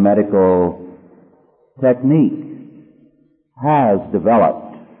deal of medical technique has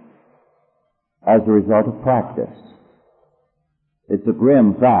developed as a result of practice. It's a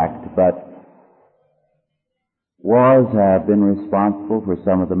grim fact, but wars have been responsible for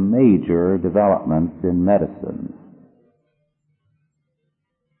some of the major developments in medicine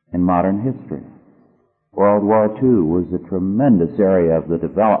in modern history. World War II was a tremendous area of the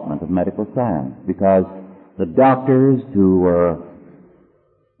development of medical science because the doctors who were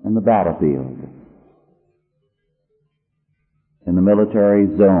in the battlefield, in the military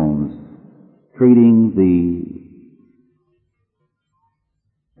zones, treating the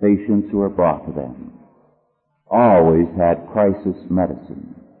patients who were brought to them, always had crisis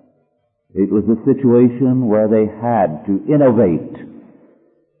medicine. It was a situation where they had to innovate,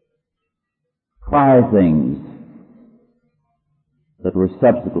 try things that were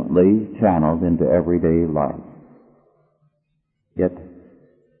subsequently channeled into everyday life. Yet,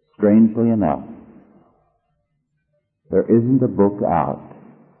 strangely enough, there isn't a book out,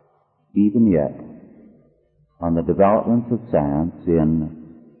 even yet, on the developments of science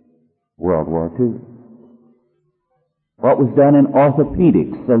in World War II. What was done in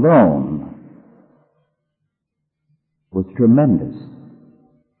orthopedics alone was tremendous.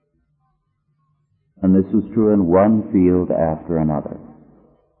 And this was true in one field after another.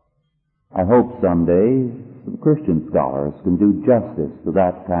 I hope someday some Christian scholars can do justice to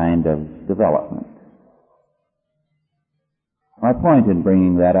that kind of development. My point in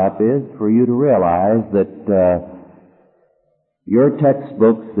bringing that up is for you to realize that your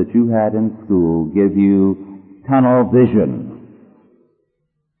textbooks that you had in school give you tunnel vision.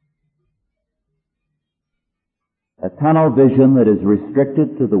 A tunnel vision that is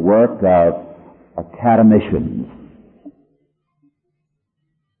restricted to the work of academicians.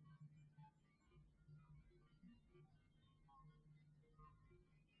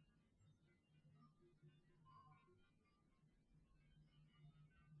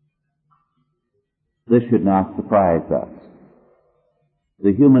 This should not surprise us.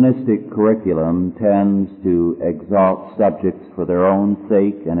 The humanistic curriculum tends to exalt subjects for their own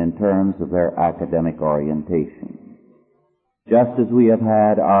sake and in terms of their academic orientation. Just as we have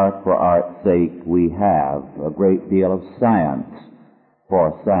had art for art's sake, we have a great deal of science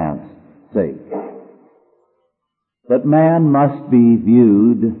for science's sake. But man must be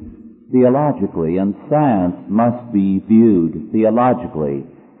viewed theologically, and science must be viewed theologically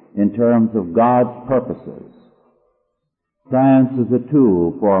in terms of God's purposes. Science is a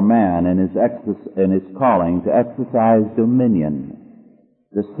tool for man in his calling to exercise dominion,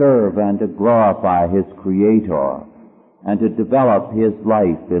 to serve and to glorify his Creator, and to develop his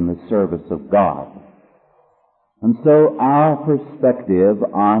life in the service of God. And so our perspective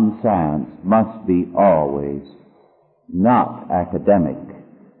on science must be always not academic,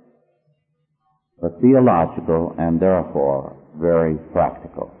 but theological and therefore very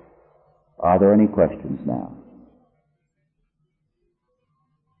practical. Are there any questions now?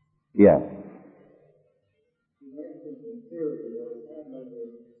 Yes. You mentioned in theory that it can make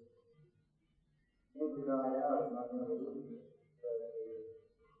it never die out of my evolution, that the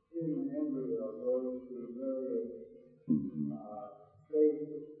human embryo goes through various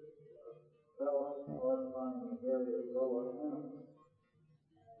stages of development, corresponding to various lower animals.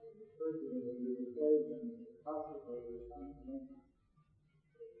 And the person in the generalization possibly something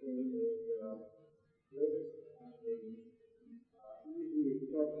between the living and the easy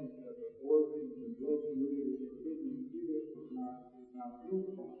acceptance of abortion and this really didn't see it was not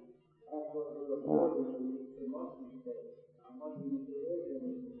useful. That's what we're avoiding with the Muslim faith. I'm wondering if there is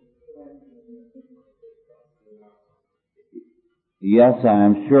any connection in the thinking of this stuff. Yes, I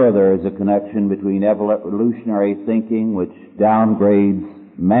am sure there is a connection between evolutionary thinking, which downgrades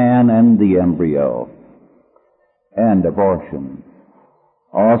man and the embryo, and abortion.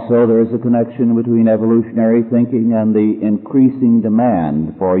 Also, there is a connection between evolutionary thinking and the increasing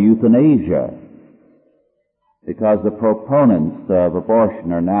demand for euthanasia, because the proponents of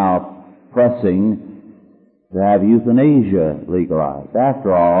abortion are now pressing to have euthanasia legalized.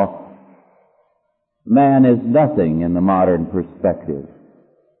 After all, man is nothing in the modern perspective.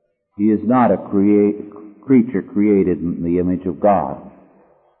 He is not a creature created in the image of God,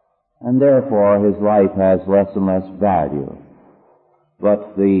 and therefore his life has less and less value.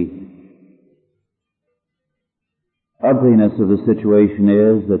 But the ugliness of the situation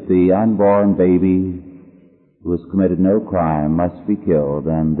is that the unborn baby who has committed no crime must be killed,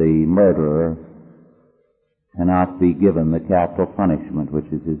 and the murderer cannot be given the capital punishment which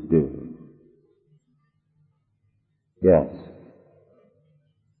is his due. Yes.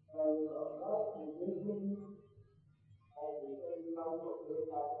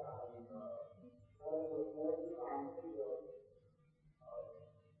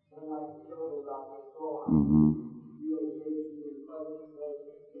 Mm-hmm.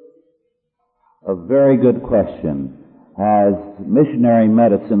 A very good question. Has missionary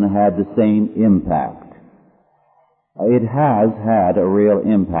medicine had the same impact? It has had a real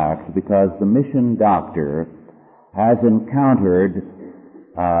impact because the mission doctor has encountered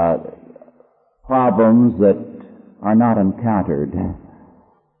problems that are not encountered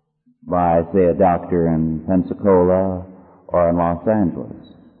by, say, a doctor in Pensacola or in Los Angeles.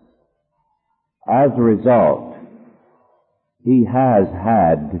 As a result, he has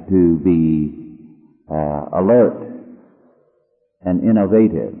had to be alert and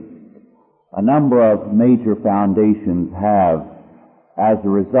innovative. A number of major foundations have, as a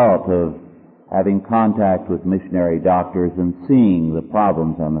result of having contact with missionary doctors and seeing the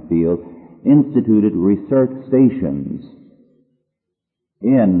problems on the field, instituted research stations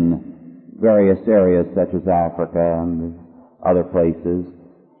in various areas such as Africa and other places,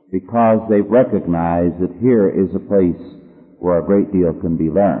 because they recognize that here is a place where a great deal can be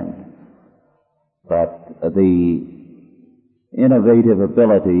learned. But the innovative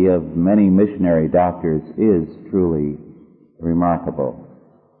ability of many missionary doctors is truly remarkable.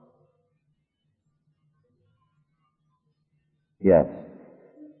 Yes.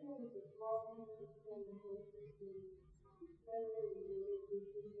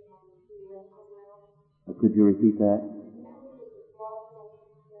 Could you repeat that?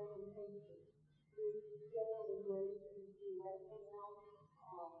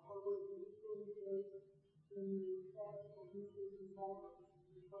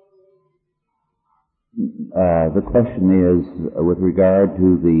 The question is, with regard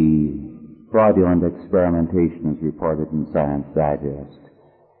to the fraudulent experimentation as reported in Science Digest,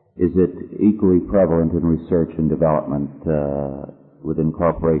 is it equally prevalent in research and development within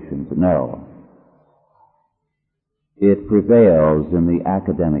corporations? No. It prevails in the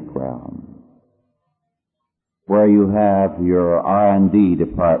academic realm, where you have your R&D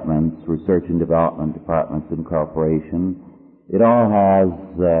departments, research and development departments in corporation. It all has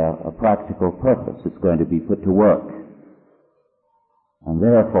a practical purpose. It's going to be put to work. And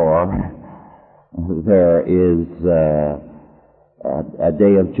therefore, there is a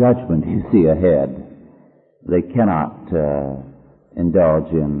day of judgment you see ahead. They cannot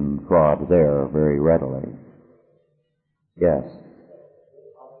indulge in fraud there very readily. Yes.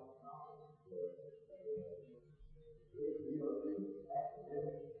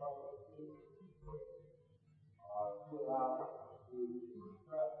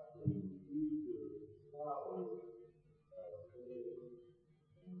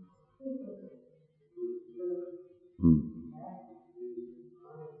 Mm-hmm.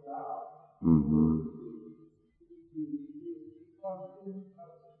 Mm-hmm.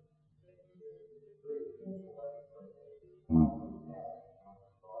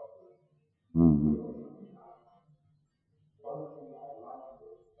 Mm-hmm.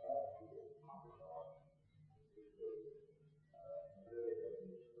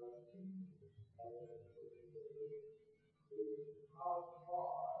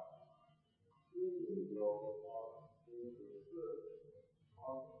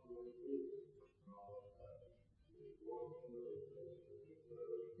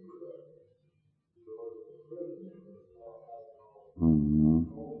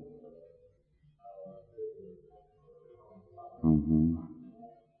 Mm-hmm.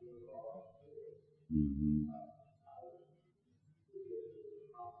 Mm-hmm.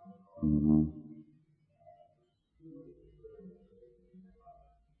 Mm-hmm.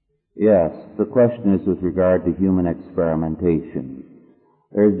 Yes, the question is with regard to human experimentation.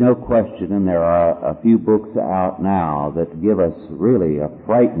 There is no question, and there are a few books out now that give us really a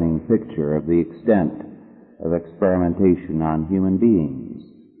frightening picture of the extent of experimentation on human beings.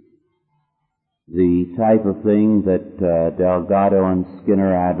 The type of thing that Delgado and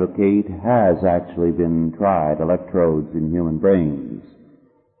Skinner advocate has actually been tried, electrodes in human brains.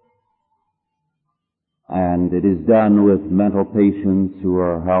 And it is done with mental patients who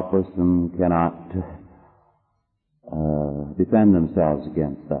are helpless and cannot defend themselves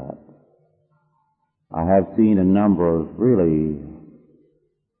against that. I have seen a number of really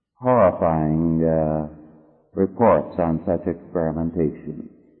horrifying reports on such experimentation.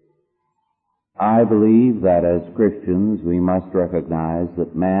 I believe that as Christians we must recognize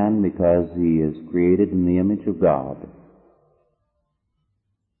that man, because he is created in the image of God,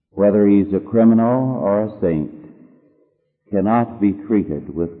 whether he's a criminal or a saint, cannot be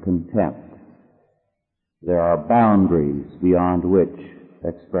treated with contempt. There are boundaries beyond which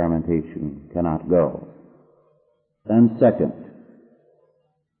experimentation cannot go. And second,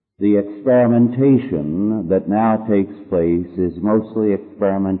 the experimentation that now takes place is mostly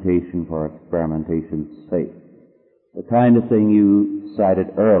experimentation for experimentation's sake. The kind of thing you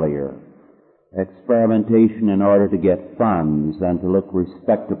cited earlier, experimentation in order to get funds and to look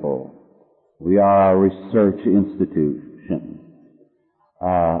respectable. We are a research institution.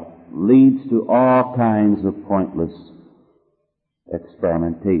 Leads to all kinds of pointless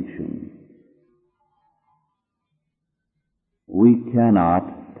experimentation. We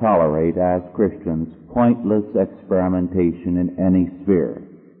cannot tolerate as Christians pointless experimentation in any sphere.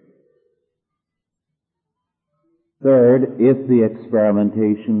 Third, if the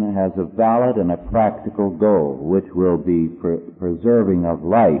experimentation has a valid and a practical goal, which will be preserving of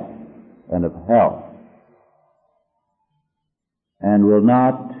life and of health, and will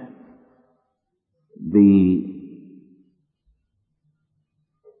not be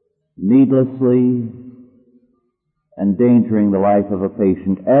needlessly endangering the life of a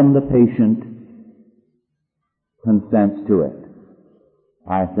patient, and the patient consents to it,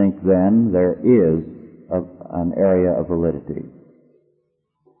 I think then there is an area of validity.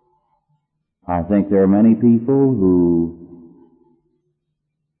 I think there are many people who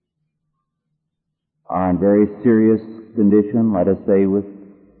are in very serious condition, let us say with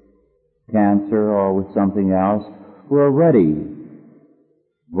cancer or with something else, who are ready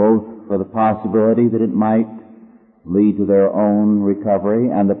both for the possibility that it might lead to their own recovery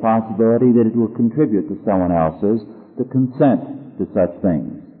and the possibility that it will contribute to someone else's, to consent to such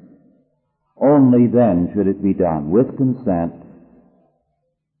things. Only then should it be done with consent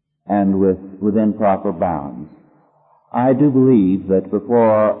and within proper bounds. I do believe that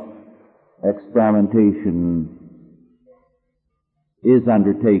before experimentation is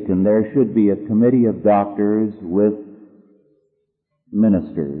undertaken, there should be a committee of doctors with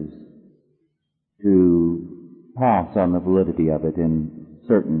ministers to pass on the validity of it in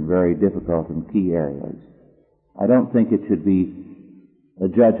certain very difficult and key areas. I don't think it should be a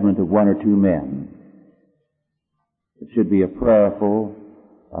judgment of one or two men. It should be a prayerful,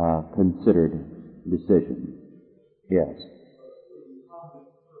 considered decision. Yes.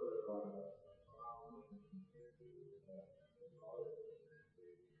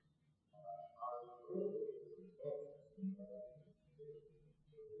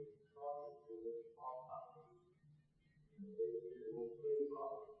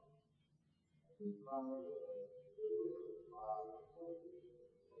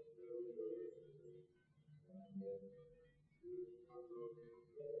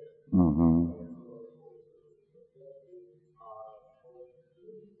 Mm-hmm.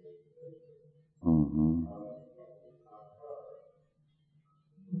 Mm-hmm.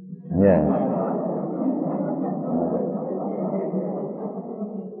 Yes.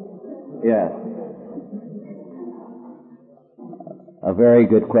 Yes. A very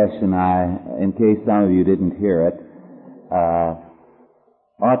good question. In case some of you didn't hear it,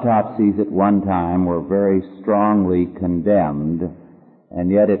 autopsies at one time were very strongly condemned, and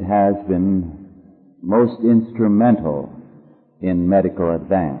yet it has been most instrumental in medical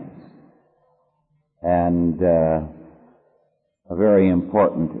advance and a very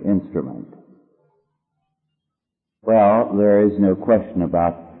important instrument. Well, there is no question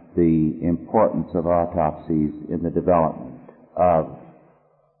about the importance of autopsies in the development of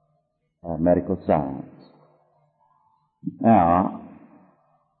medical science. Now,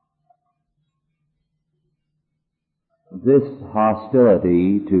 this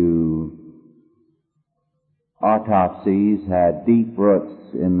hostility to autopsies had deep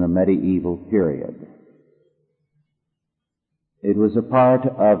roots in the medieval period. It was a part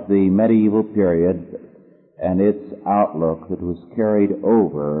of the medieval period and its outlook that was carried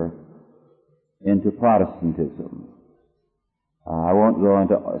over into Protestantism. I won't go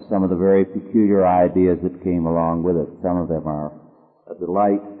into some of the very peculiar ideas that came along with it. Some of them are a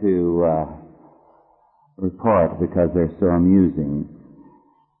delight to report because they're so amusing.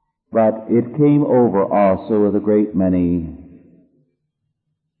 But it came over also with a great many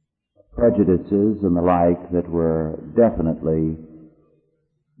prejudices and the like that were definitely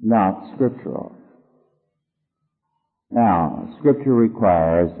not scriptural. Now, Scripture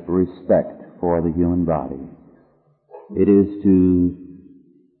requires respect for the human body. It is to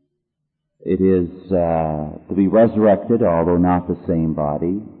be resurrected, although not the same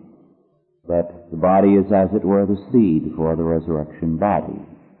body, but the body is, as it were, the seed for the resurrection body.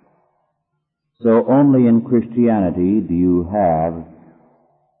 So only in Christianity do you have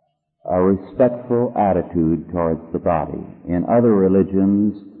a respectful attitude towards the body. In other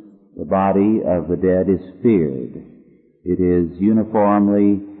religions, the body of the dead is feared. It is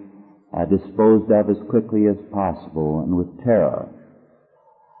uniformly disposed of as quickly as possible and with terror.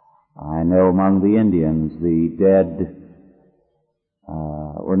 I know among the Indians the dead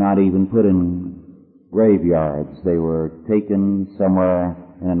were not even put in graveyards. They were taken somewhere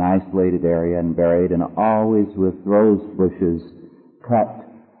in an isolated area and buried, and always with rose bushes cut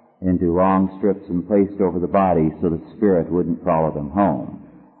into long strips and placed over the body so the spirit wouldn't follow them home.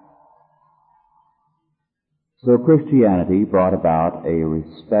 So Christianity brought about a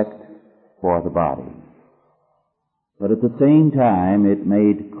respect for the body. But at the same time, it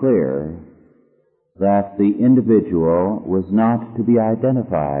made clear that the individual was not to be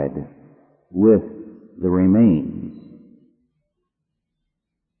identified with the remains.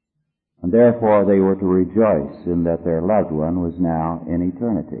 And therefore they were to rejoice in that their loved one was now in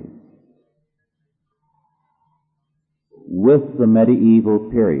eternity. With the medieval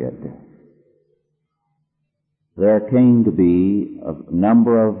period, there came to be a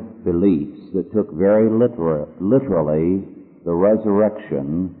number of beliefs that took very literally the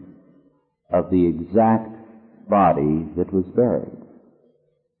resurrection of the exact body that was buried.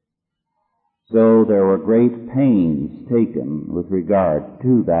 So there were great pains taken with regard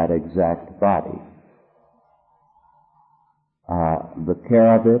to that exact body. The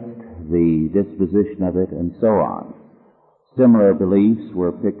care of it, the disposition of it, and so on. Similar beliefs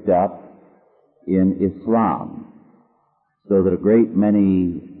were picked up in Islam, so that a great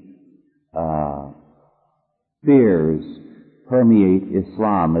many fears permeate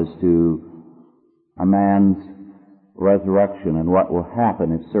Islam as to a man's resurrection and what will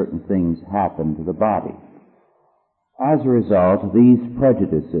happen if certain things happen to the body. As a result, these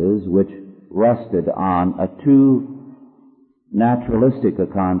prejudices, which rested on a too naturalistic a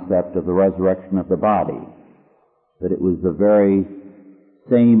concept of the resurrection of the body, that it was the very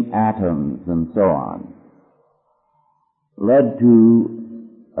same atoms and so on, led to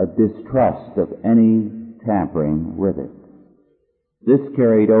a distrust of any tampering with it. This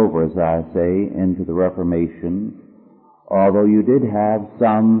carried over, as I say, into the Reformation, although you did have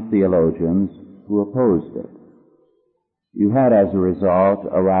some theologians who opposed it. You had, as a result,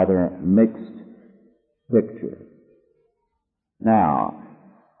 a rather mixed picture. Now,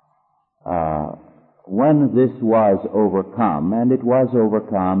 when this was overcome, and it was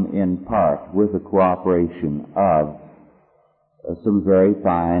overcome in part with the cooperation of some very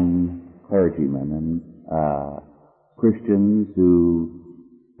fine clergymen and Christians who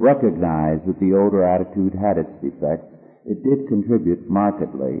recognized that the older attitude had its defects, it did contribute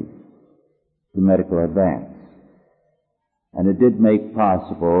markedly to medical advance. And it did make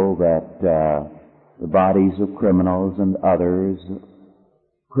possible that the bodies of criminals and others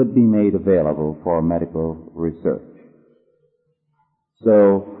could be made available for medical research.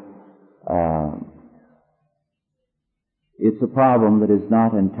 So, it's a problem that is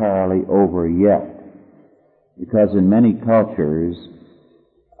not entirely over yet, because in many cultures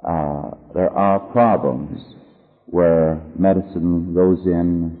there are problems where medicine goes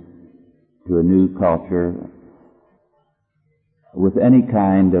in to a new culture with any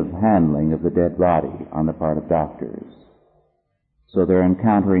kind of handling of the dead body on the part of doctors. So they're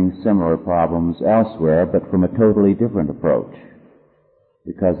encountering similar problems elsewhere, but from a totally different approach,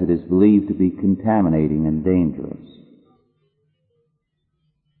 because it is believed to be contaminating and dangerous.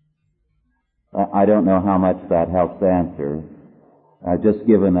 I don't know how much that helps answer. I've just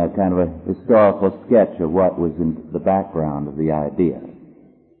given a kind of a historical sketch of what was in the background of the idea.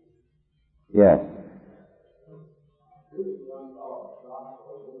 Yes?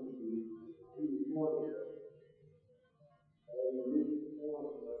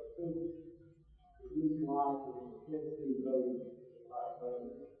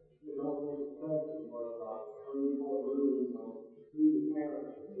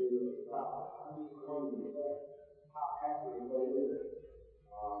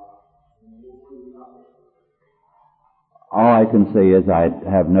 All I can say is I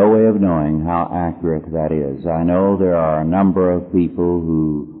have no way of knowing how accurate that is. I know there are a number of people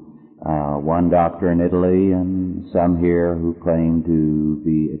who, one doctor in Italy and some here who claim to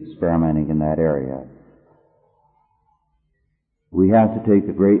be experimenting in that area. We have to take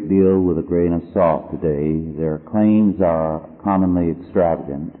a great deal with a grain of salt today. Their claims are commonly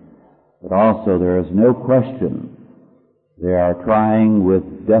extravagant, but also there is no question they are trying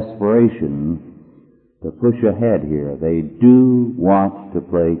with desperation to push ahead here. They do want to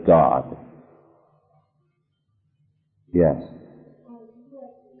play God. Yes.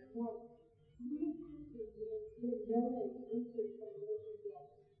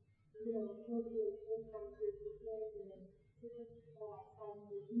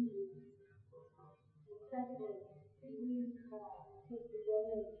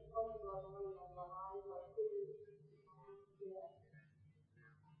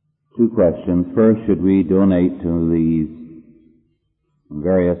 Two questions. First, should we donate to these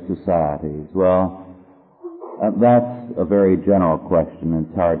various societies? Well, that's a very general question.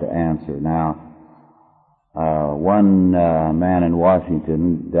 It's hard to answer. Now, one man in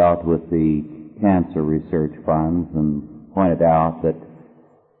Washington dealt with the cancer research funds and pointed out that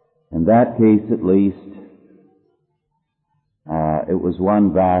in that case at least, it was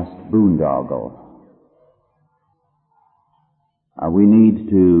one vast boondoggle. We need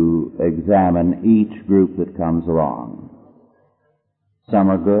to examine each group that comes along. Some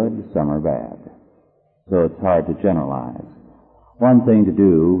are good, some are bad. So it's hard to generalize. One thing to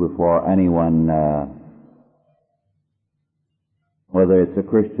do before anyone, whether it's a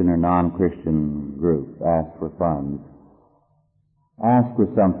Christian or non-Christian group, asks for funds, ask for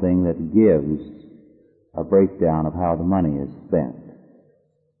something that gives a breakdown of how the money is spent.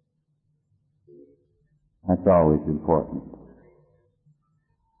 That's always important.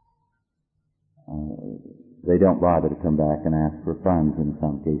 They don't bother to come back and ask for funds in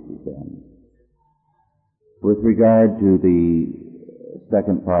some cases then. With regard to the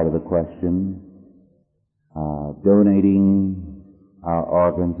second part of the question, donating our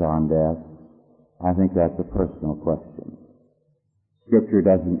organs on death, I think that's a personal question. Scripture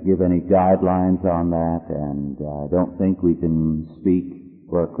doesn't give any guidelines on that, and I don't think we can speak,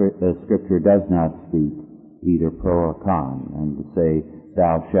 or Scripture does not speak either pro or con, and to say,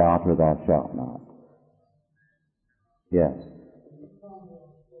 thou shalt or thou shalt not. Yes.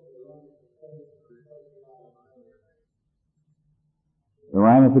 The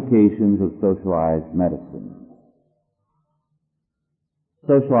ramifications of socialized medicine.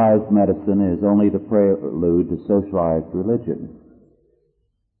 Socialized medicine is only the prelude to socialized religion,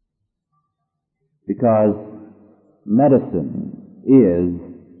 because medicine is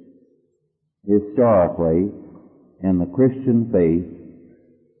historically in the Christian faith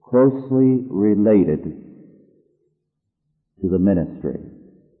closely related to the ministry.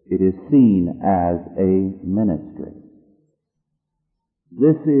 It is seen as a ministry.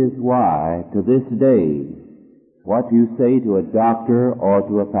 This is why, to this day, what you say to a doctor or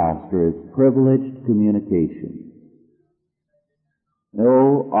to a pastor is privileged communication.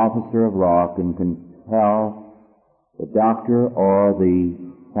 No officer of law can compel the doctor or the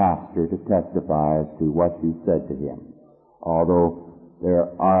pastor to testify as to what you said to him, although there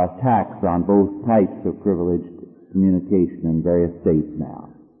are attacks on both types of privileged communication in various states now.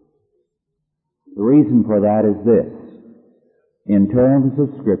 The reason for that is this. In terms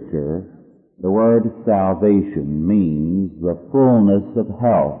of Scripture, the word salvation means the fullness of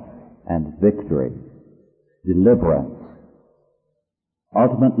health and victory, deliverance.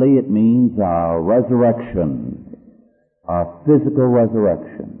 Ultimately, it means our resurrection, our physical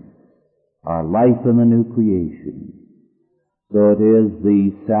resurrection, our life in the new creation. So it is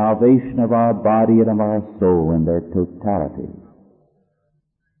the salvation of our body and of our soul in their totality.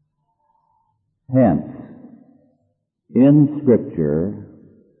 Hence, in Scripture,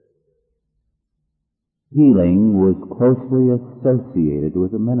 healing was closely associated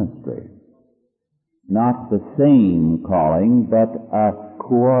with the ministry. Not the same calling, but a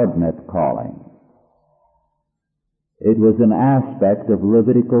coordinate calling. It was an aspect of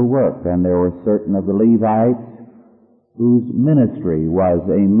Levitical work, and there were certain of the Levites whose ministry was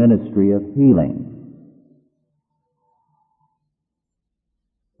a ministry of healing.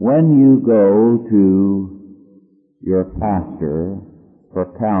 When you go to your pastor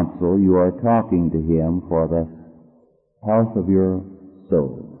for counsel, you are talking to him for the health of your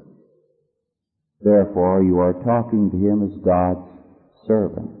soul. Therefore, you are talking to him as God's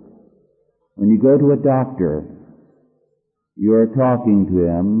servant. When you go to a doctor, you are talking to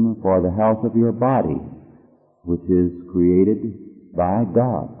him for the health of your body, which is created by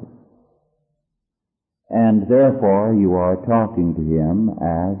God. And therefore, you are talking to him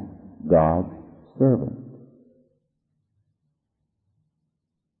as God's servant.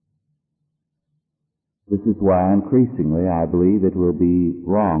 This is why increasingly I believe it will be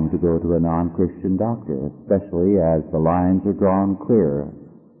wrong to go to a non-Christian doctor, especially as the lines are drawn clear.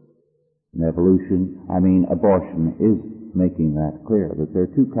 In abortion is making that clear, that there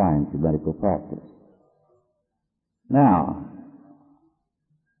are two kinds of medical practice. Now,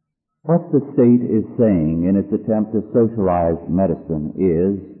 what the state is saying in its attempt to socialize medicine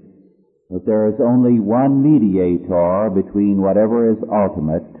is that there is only one mediator between whatever is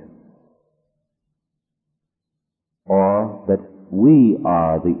ultimate, or that we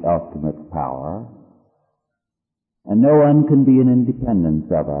are the ultimate power, and no one can be in independence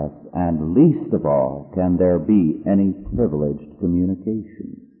of us, and least of all can there be any privileged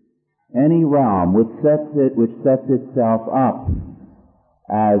communication. Any realm which sets itself up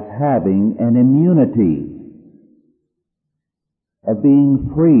as having an immunity of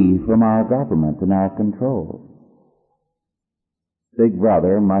being free from our government and our control. Big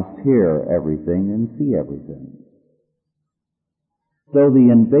Brother must hear everything and see everything. So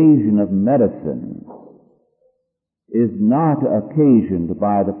the invasion of medicine is not occasioned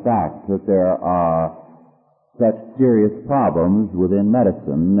by the fact that there are such serious problems within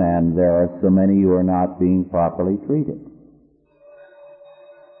medicine and there are so many who are not being properly treated.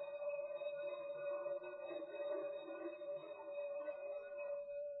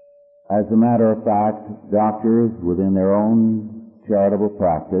 As a matter of fact, doctors within their own charitable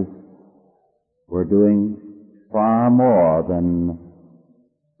practice were doing far more than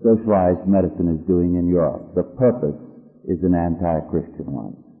socialized medicine is doing in Europe. The purpose is an anti-Christian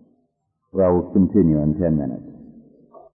one. Well, we'll continue in 10 minutes.